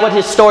is like what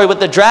his story with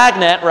the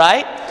dragnet,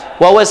 right?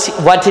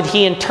 What did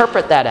he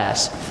interpret that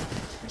as?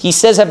 He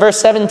says at verse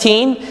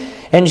 17,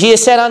 and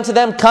Jesus said unto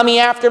them, come ye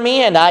after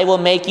me, and I will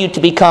make you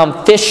to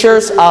become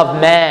fishers of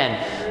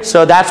men.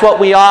 So that's what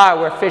we are.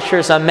 We're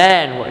fishers of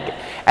men.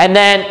 And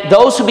then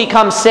those who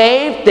become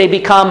saved, they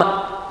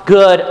become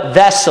good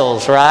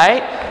vessels,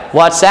 right?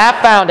 What's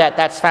that found at?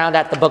 That's found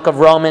at the book of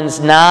Romans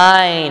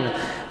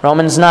 9.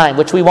 Romans 9,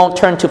 which we won't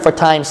turn to for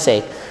time's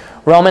sake.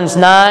 Romans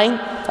 9,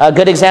 A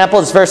good example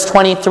is verse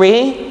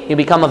 23. You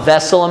become a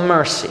vessel of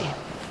mercy.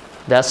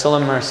 Vessel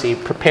of mercy,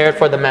 prepared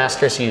for the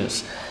master's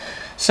use.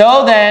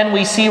 So then,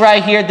 we see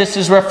right here, this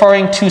is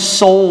referring to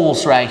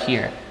souls right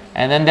here.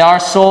 And then there are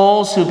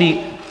souls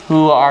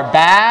who are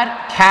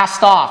bad,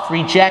 cast off,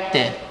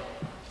 rejected.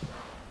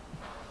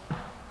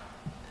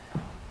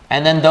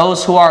 And then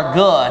those who are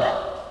good,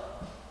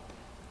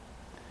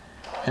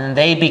 and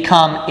they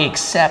become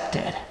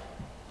accepted.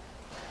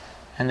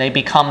 And they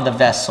become the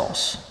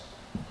vessels.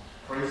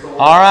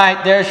 All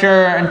right, there's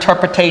your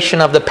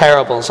interpretation of the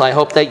parables. I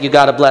hope that you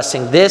got a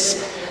blessing.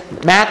 This,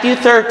 Matthew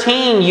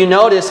 13, you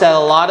notice that a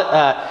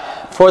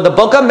lot, for the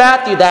book of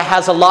Matthew, that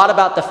has a lot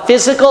about the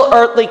physical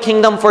earthly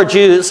kingdom for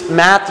Jews.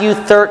 Matthew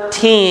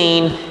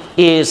 13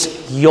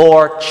 is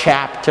your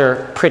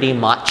chapter pretty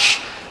much.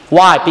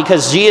 Why?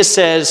 Because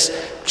Jesus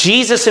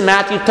in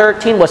Matthew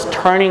 13 was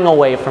turning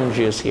away from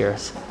Jews'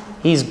 ears.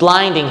 He's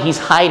blinding, he's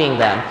hiding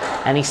them.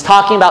 And he's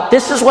talking about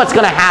this is what's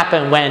going to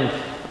happen when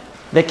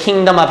the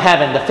kingdom of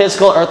heaven, the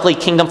physical earthly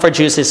kingdom for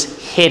Jews, is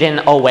hidden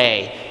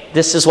away.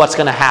 This is what's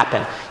going to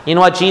happen. You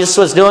know what Jesus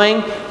was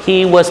doing?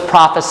 He was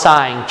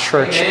prophesying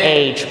church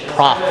age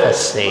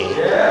prophecy.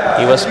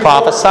 He was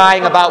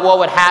prophesying about what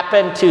would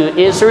happen to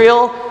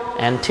Israel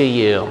and to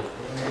you.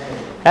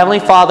 Heavenly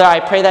Father, I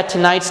pray that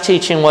tonight's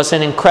teaching was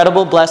an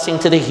incredible blessing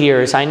to the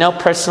hearers. I know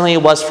personally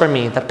it was for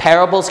me. The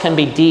parables can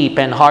be deep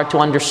and hard to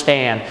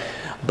understand.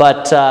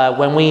 But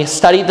when we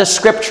study the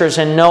scriptures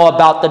and know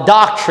about the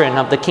doctrine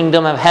of the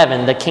kingdom of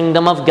heaven, the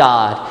kingdom of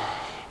God,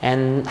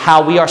 and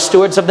how we are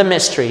stewards of the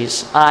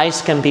mysteries,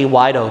 eyes can be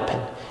wide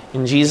open.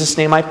 In Jesus'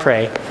 name I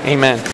pray. Amen.